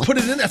 Just put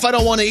it in there. If I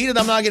don't want to eat it,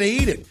 I'm not going to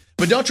eat it.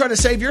 But don't try to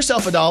save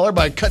yourself $1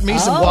 by cutting me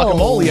some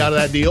guacamole out of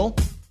that deal.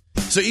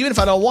 So even if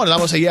I don't want it, I'm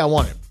going to say, yeah, I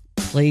want it.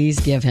 Please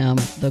give him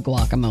the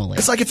guacamole.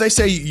 It's like if they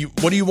say,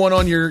 what do you want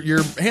on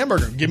your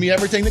hamburger? Give me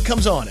everything that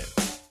comes on it.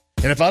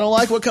 And if I don't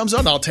like what comes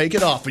on, I'll take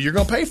it off. But you're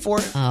going to pay for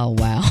it. Oh,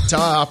 wow. That's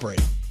how I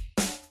operate.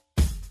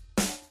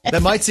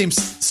 That might seem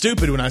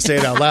stupid when I say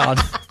it out loud.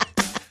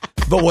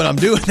 But when I'm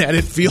doing that,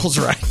 it feels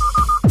right.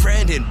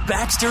 Brandon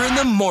Baxter in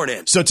the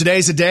morning. So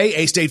today's a day,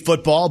 A-State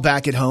football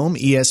back at home,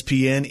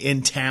 ESPN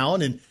in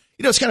town. And,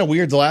 it's kind of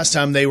weird. The last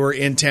time they were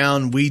in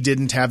town, we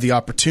didn't have the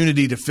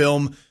opportunity to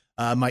film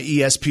my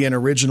ESPN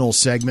original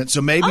segment.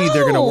 So maybe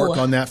they're going to work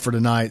on that for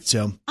tonight.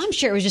 So I'm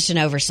sure it was just an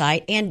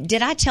oversight. And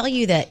did I tell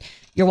you that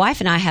your wife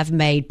and I have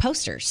made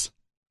posters?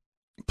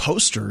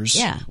 Posters?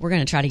 Yeah, we're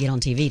going to try to get on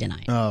TV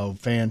tonight. Oh,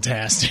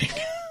 fantastic.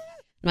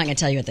 I'm not going to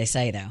tell you what they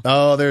say, though.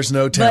 Oh, there's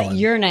no telling. But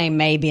your name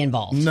may be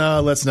involved.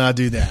 No, let's not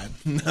do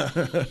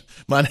that.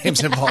 My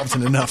name's involved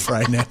in enough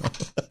right now.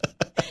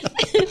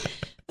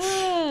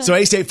 So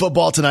A-State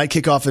football tonight,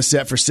 kickoff is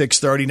set for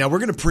 6:30. Now, we're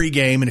going to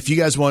pregame, and if you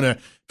guys want to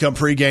come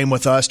pregame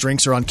with us,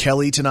 drinks are on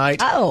Kelly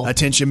tonight. Oh.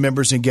 Attention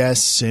members and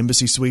guests,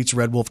 Embassy Suites,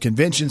 Red Wolf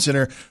Convention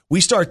Center.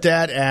 We start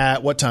that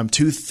at, what time,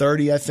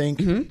 2:30, I think?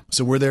 Mm-hmm.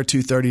 So we're there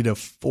 2:30 to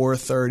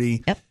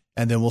 4:30. Yep.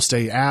 And then we'll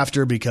stay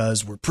after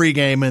because we're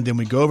pregaming. Then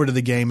we go over to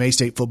the game.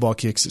 A-State football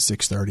kicks at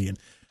 6:30. And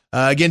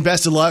again,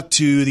 best of luck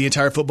to the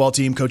entire football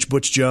team, Coach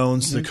Butch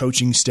Jones, the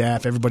coaching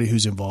staff, everybody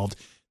who's involved.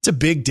 It's a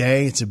big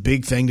day. It's a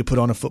big thing to put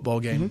on a football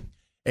game. Mm-hmm.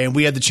 And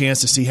we had the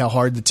chance to see how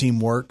hard the team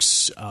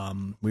works.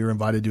 We were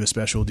invited to a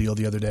special deal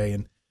the other day.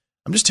 And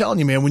I'm just telling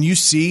you, man, when you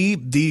see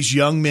these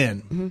young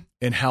men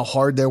and how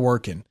hard they're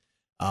working,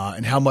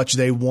 and how much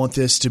they want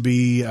this to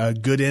be a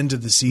good end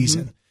of the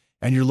season.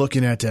 And you're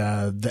looking at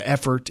the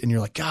effort, and you're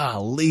like,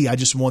 golly, I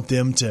just want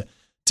them to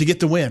get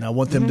the win. I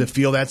want them to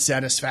feel that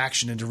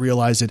satisfaction and to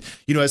realize that,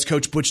 as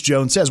Coach Butch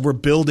Jones says, we're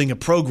building a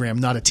program,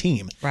 not a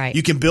team. Right.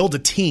 You can build a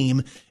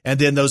team, and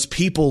then those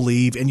people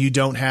leave, and you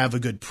don't have a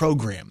good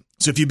program.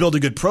 So if you build a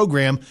good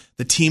program,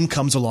 the team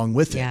comes along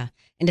with it. Yeah.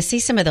 And to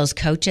see some of those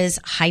coaches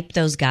hype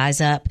those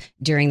guys up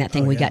during that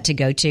thing we got to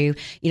go to,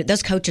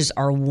 those coaches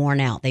are worn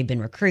out. They've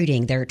been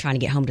recruiting. They're trying to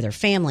get home to their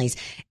families,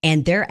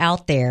 and they're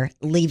out there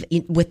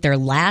with their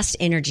last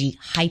energy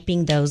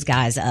hyping those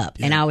guys up.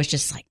 Yeah. And I was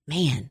just like,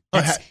 man,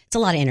 it's a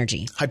lot of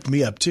energy. Hyped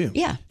me up too.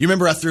 Yeah. You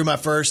remember I threw my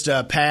first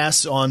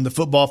pass on the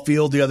football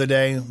field the other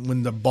day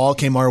when the ball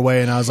came our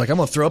way, and I was like, I'm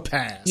going to throw a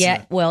pass.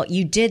 Yeah. Well,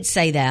 you did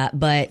say that,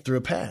 but threw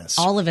a pass.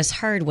 All of us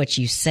heard what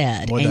you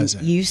said. What and does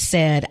it? You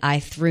said, I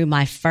threw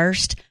my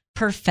first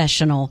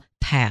professional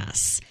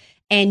pass.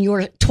 And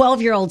your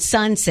 12-year-old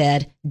son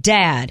said,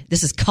 Dad,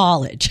 this is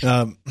college.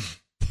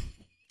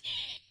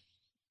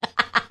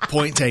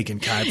 Point taken,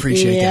 Kai.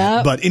 Appreciate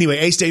that. But anyway,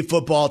 A-State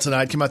football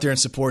tonight. Come out there and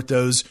support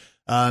those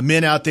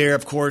men out there.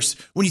 Of course,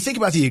 when you think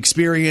about the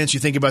experience, you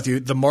think about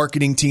the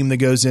marketing team that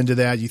goes into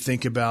that. You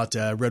think about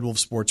Red Wolf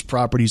Sports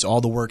Properties,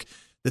 all the work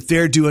that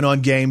they're doing on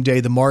game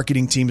day. The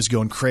marketing team is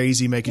going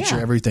crazy, making sure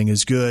everything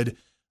is good.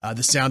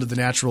 The sound of the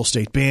Natural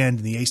State Band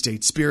and the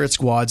A-State Spirit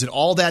Squads, and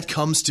all that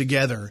comes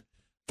together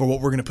for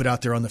what we're going to put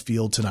out there on the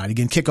field tonight.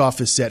 Again,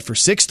 kickoff is set for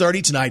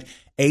 6:30 tonight.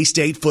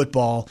 A-State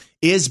football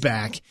is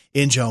back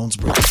in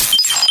Jonesboro.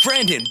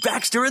 Brandon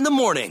Baxter in the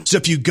morning. So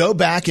if you go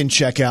back and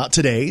check out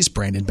today's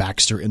Brandon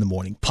Baxter in the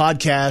Morning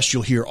podcast,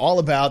 you'll hear all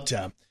about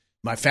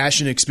my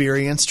fashion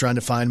experience trying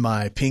to find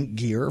my pink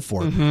gear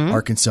for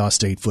Arkansas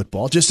State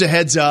football. Just a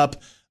heads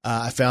up.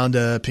 I found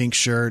a pink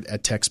shirt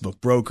at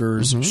Textbook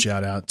Brokers.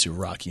 Shout out to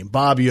Rocky and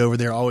Bobby over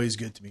there. Always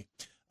good to me.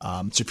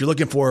 So if you're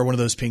looking for one of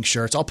those pink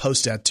shirts, I'll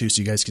post that too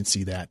so you guys can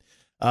see that.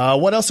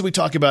 What else did we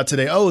talk about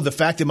today? Oh, the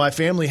fact that my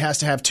family has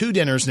to have 2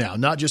 dinners now,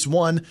 not just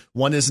one.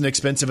 One isn't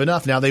expensive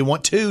enough. Now they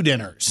want 2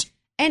 dinners.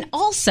 And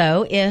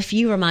also, if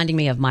you reminding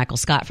me of Michael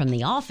Scott from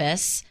The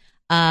Office,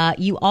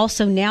 you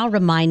also now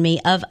remind me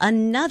of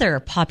another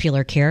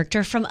popular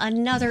character from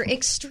another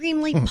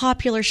extremely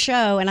popular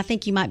show, and I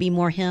think you might be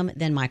more him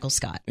than Michael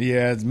Scott.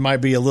 Yeah, it might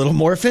be a little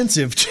more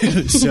offensive,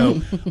 too.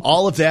 So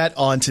all of that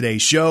on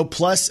today's show,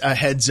 plus a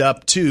heads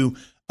up, too.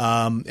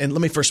 And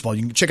let me, first of all,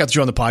 you can check out the show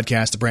on the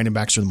podcast, the Brandon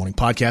Baxter in the Morning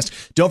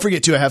podcast. Don't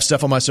forget, too, I have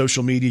stuff on my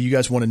social media. You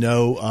guys want to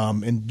know,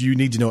 and you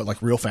need to know it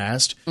like real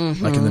fast,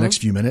 like in the next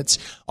few minutes.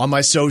 On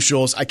my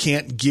socials, I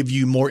can't give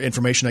you more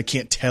information. I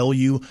can't tell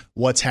you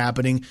what's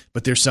happening,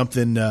 but there's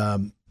something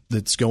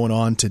that's going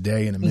on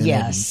today in a minute.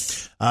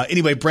 Yes.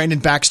 Anyway, Brandon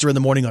Baxter in the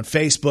Morning on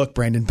Facebook,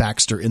 Brandon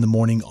Baxter in the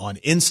Morning on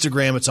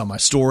Instagram. It's on my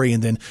story,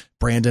 and then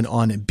Brandon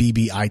on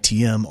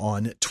BBITM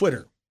on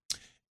Twitter.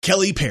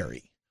 Kelly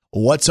Perry.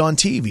 What's on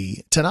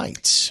TV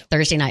tonight?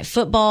 Thursday night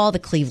football. The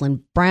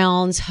Cleveland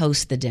Browns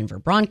host the Denver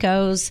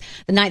Broncos.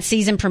 The ninth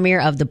season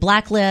premiere of The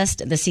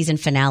Blacklist. The season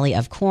finale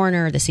of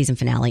Coroner. The season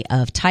finale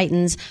of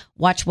Titans.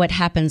 Watch What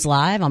Happens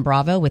Live on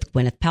Bravo with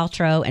Gwyneth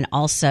Paltrow. And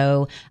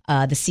also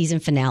the season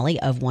finale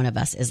of One of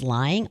Us is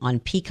Lying on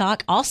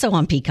Peacock. Also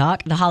on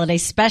Peacock, the holiday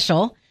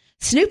special,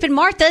 Snoop and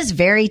Martha's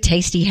Very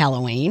Tasty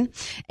Halloween.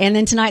 And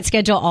then tonight's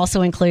schedule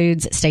also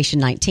includes Station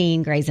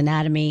 19, Grey's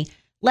Anatomy,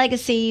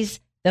 Legacies,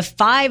 the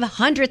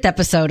 500th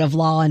episode of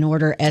Law &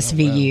 Order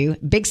SVU,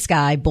 Big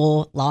Sky,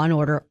 Bull, Law &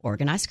 Order,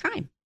 Organized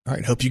Crime. All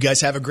right. Hope you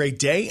guys have a great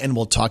day, and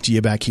we'll talk to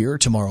you back here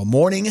tomorrow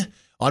morning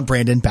on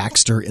Brandon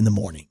Baxter in the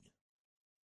Morning.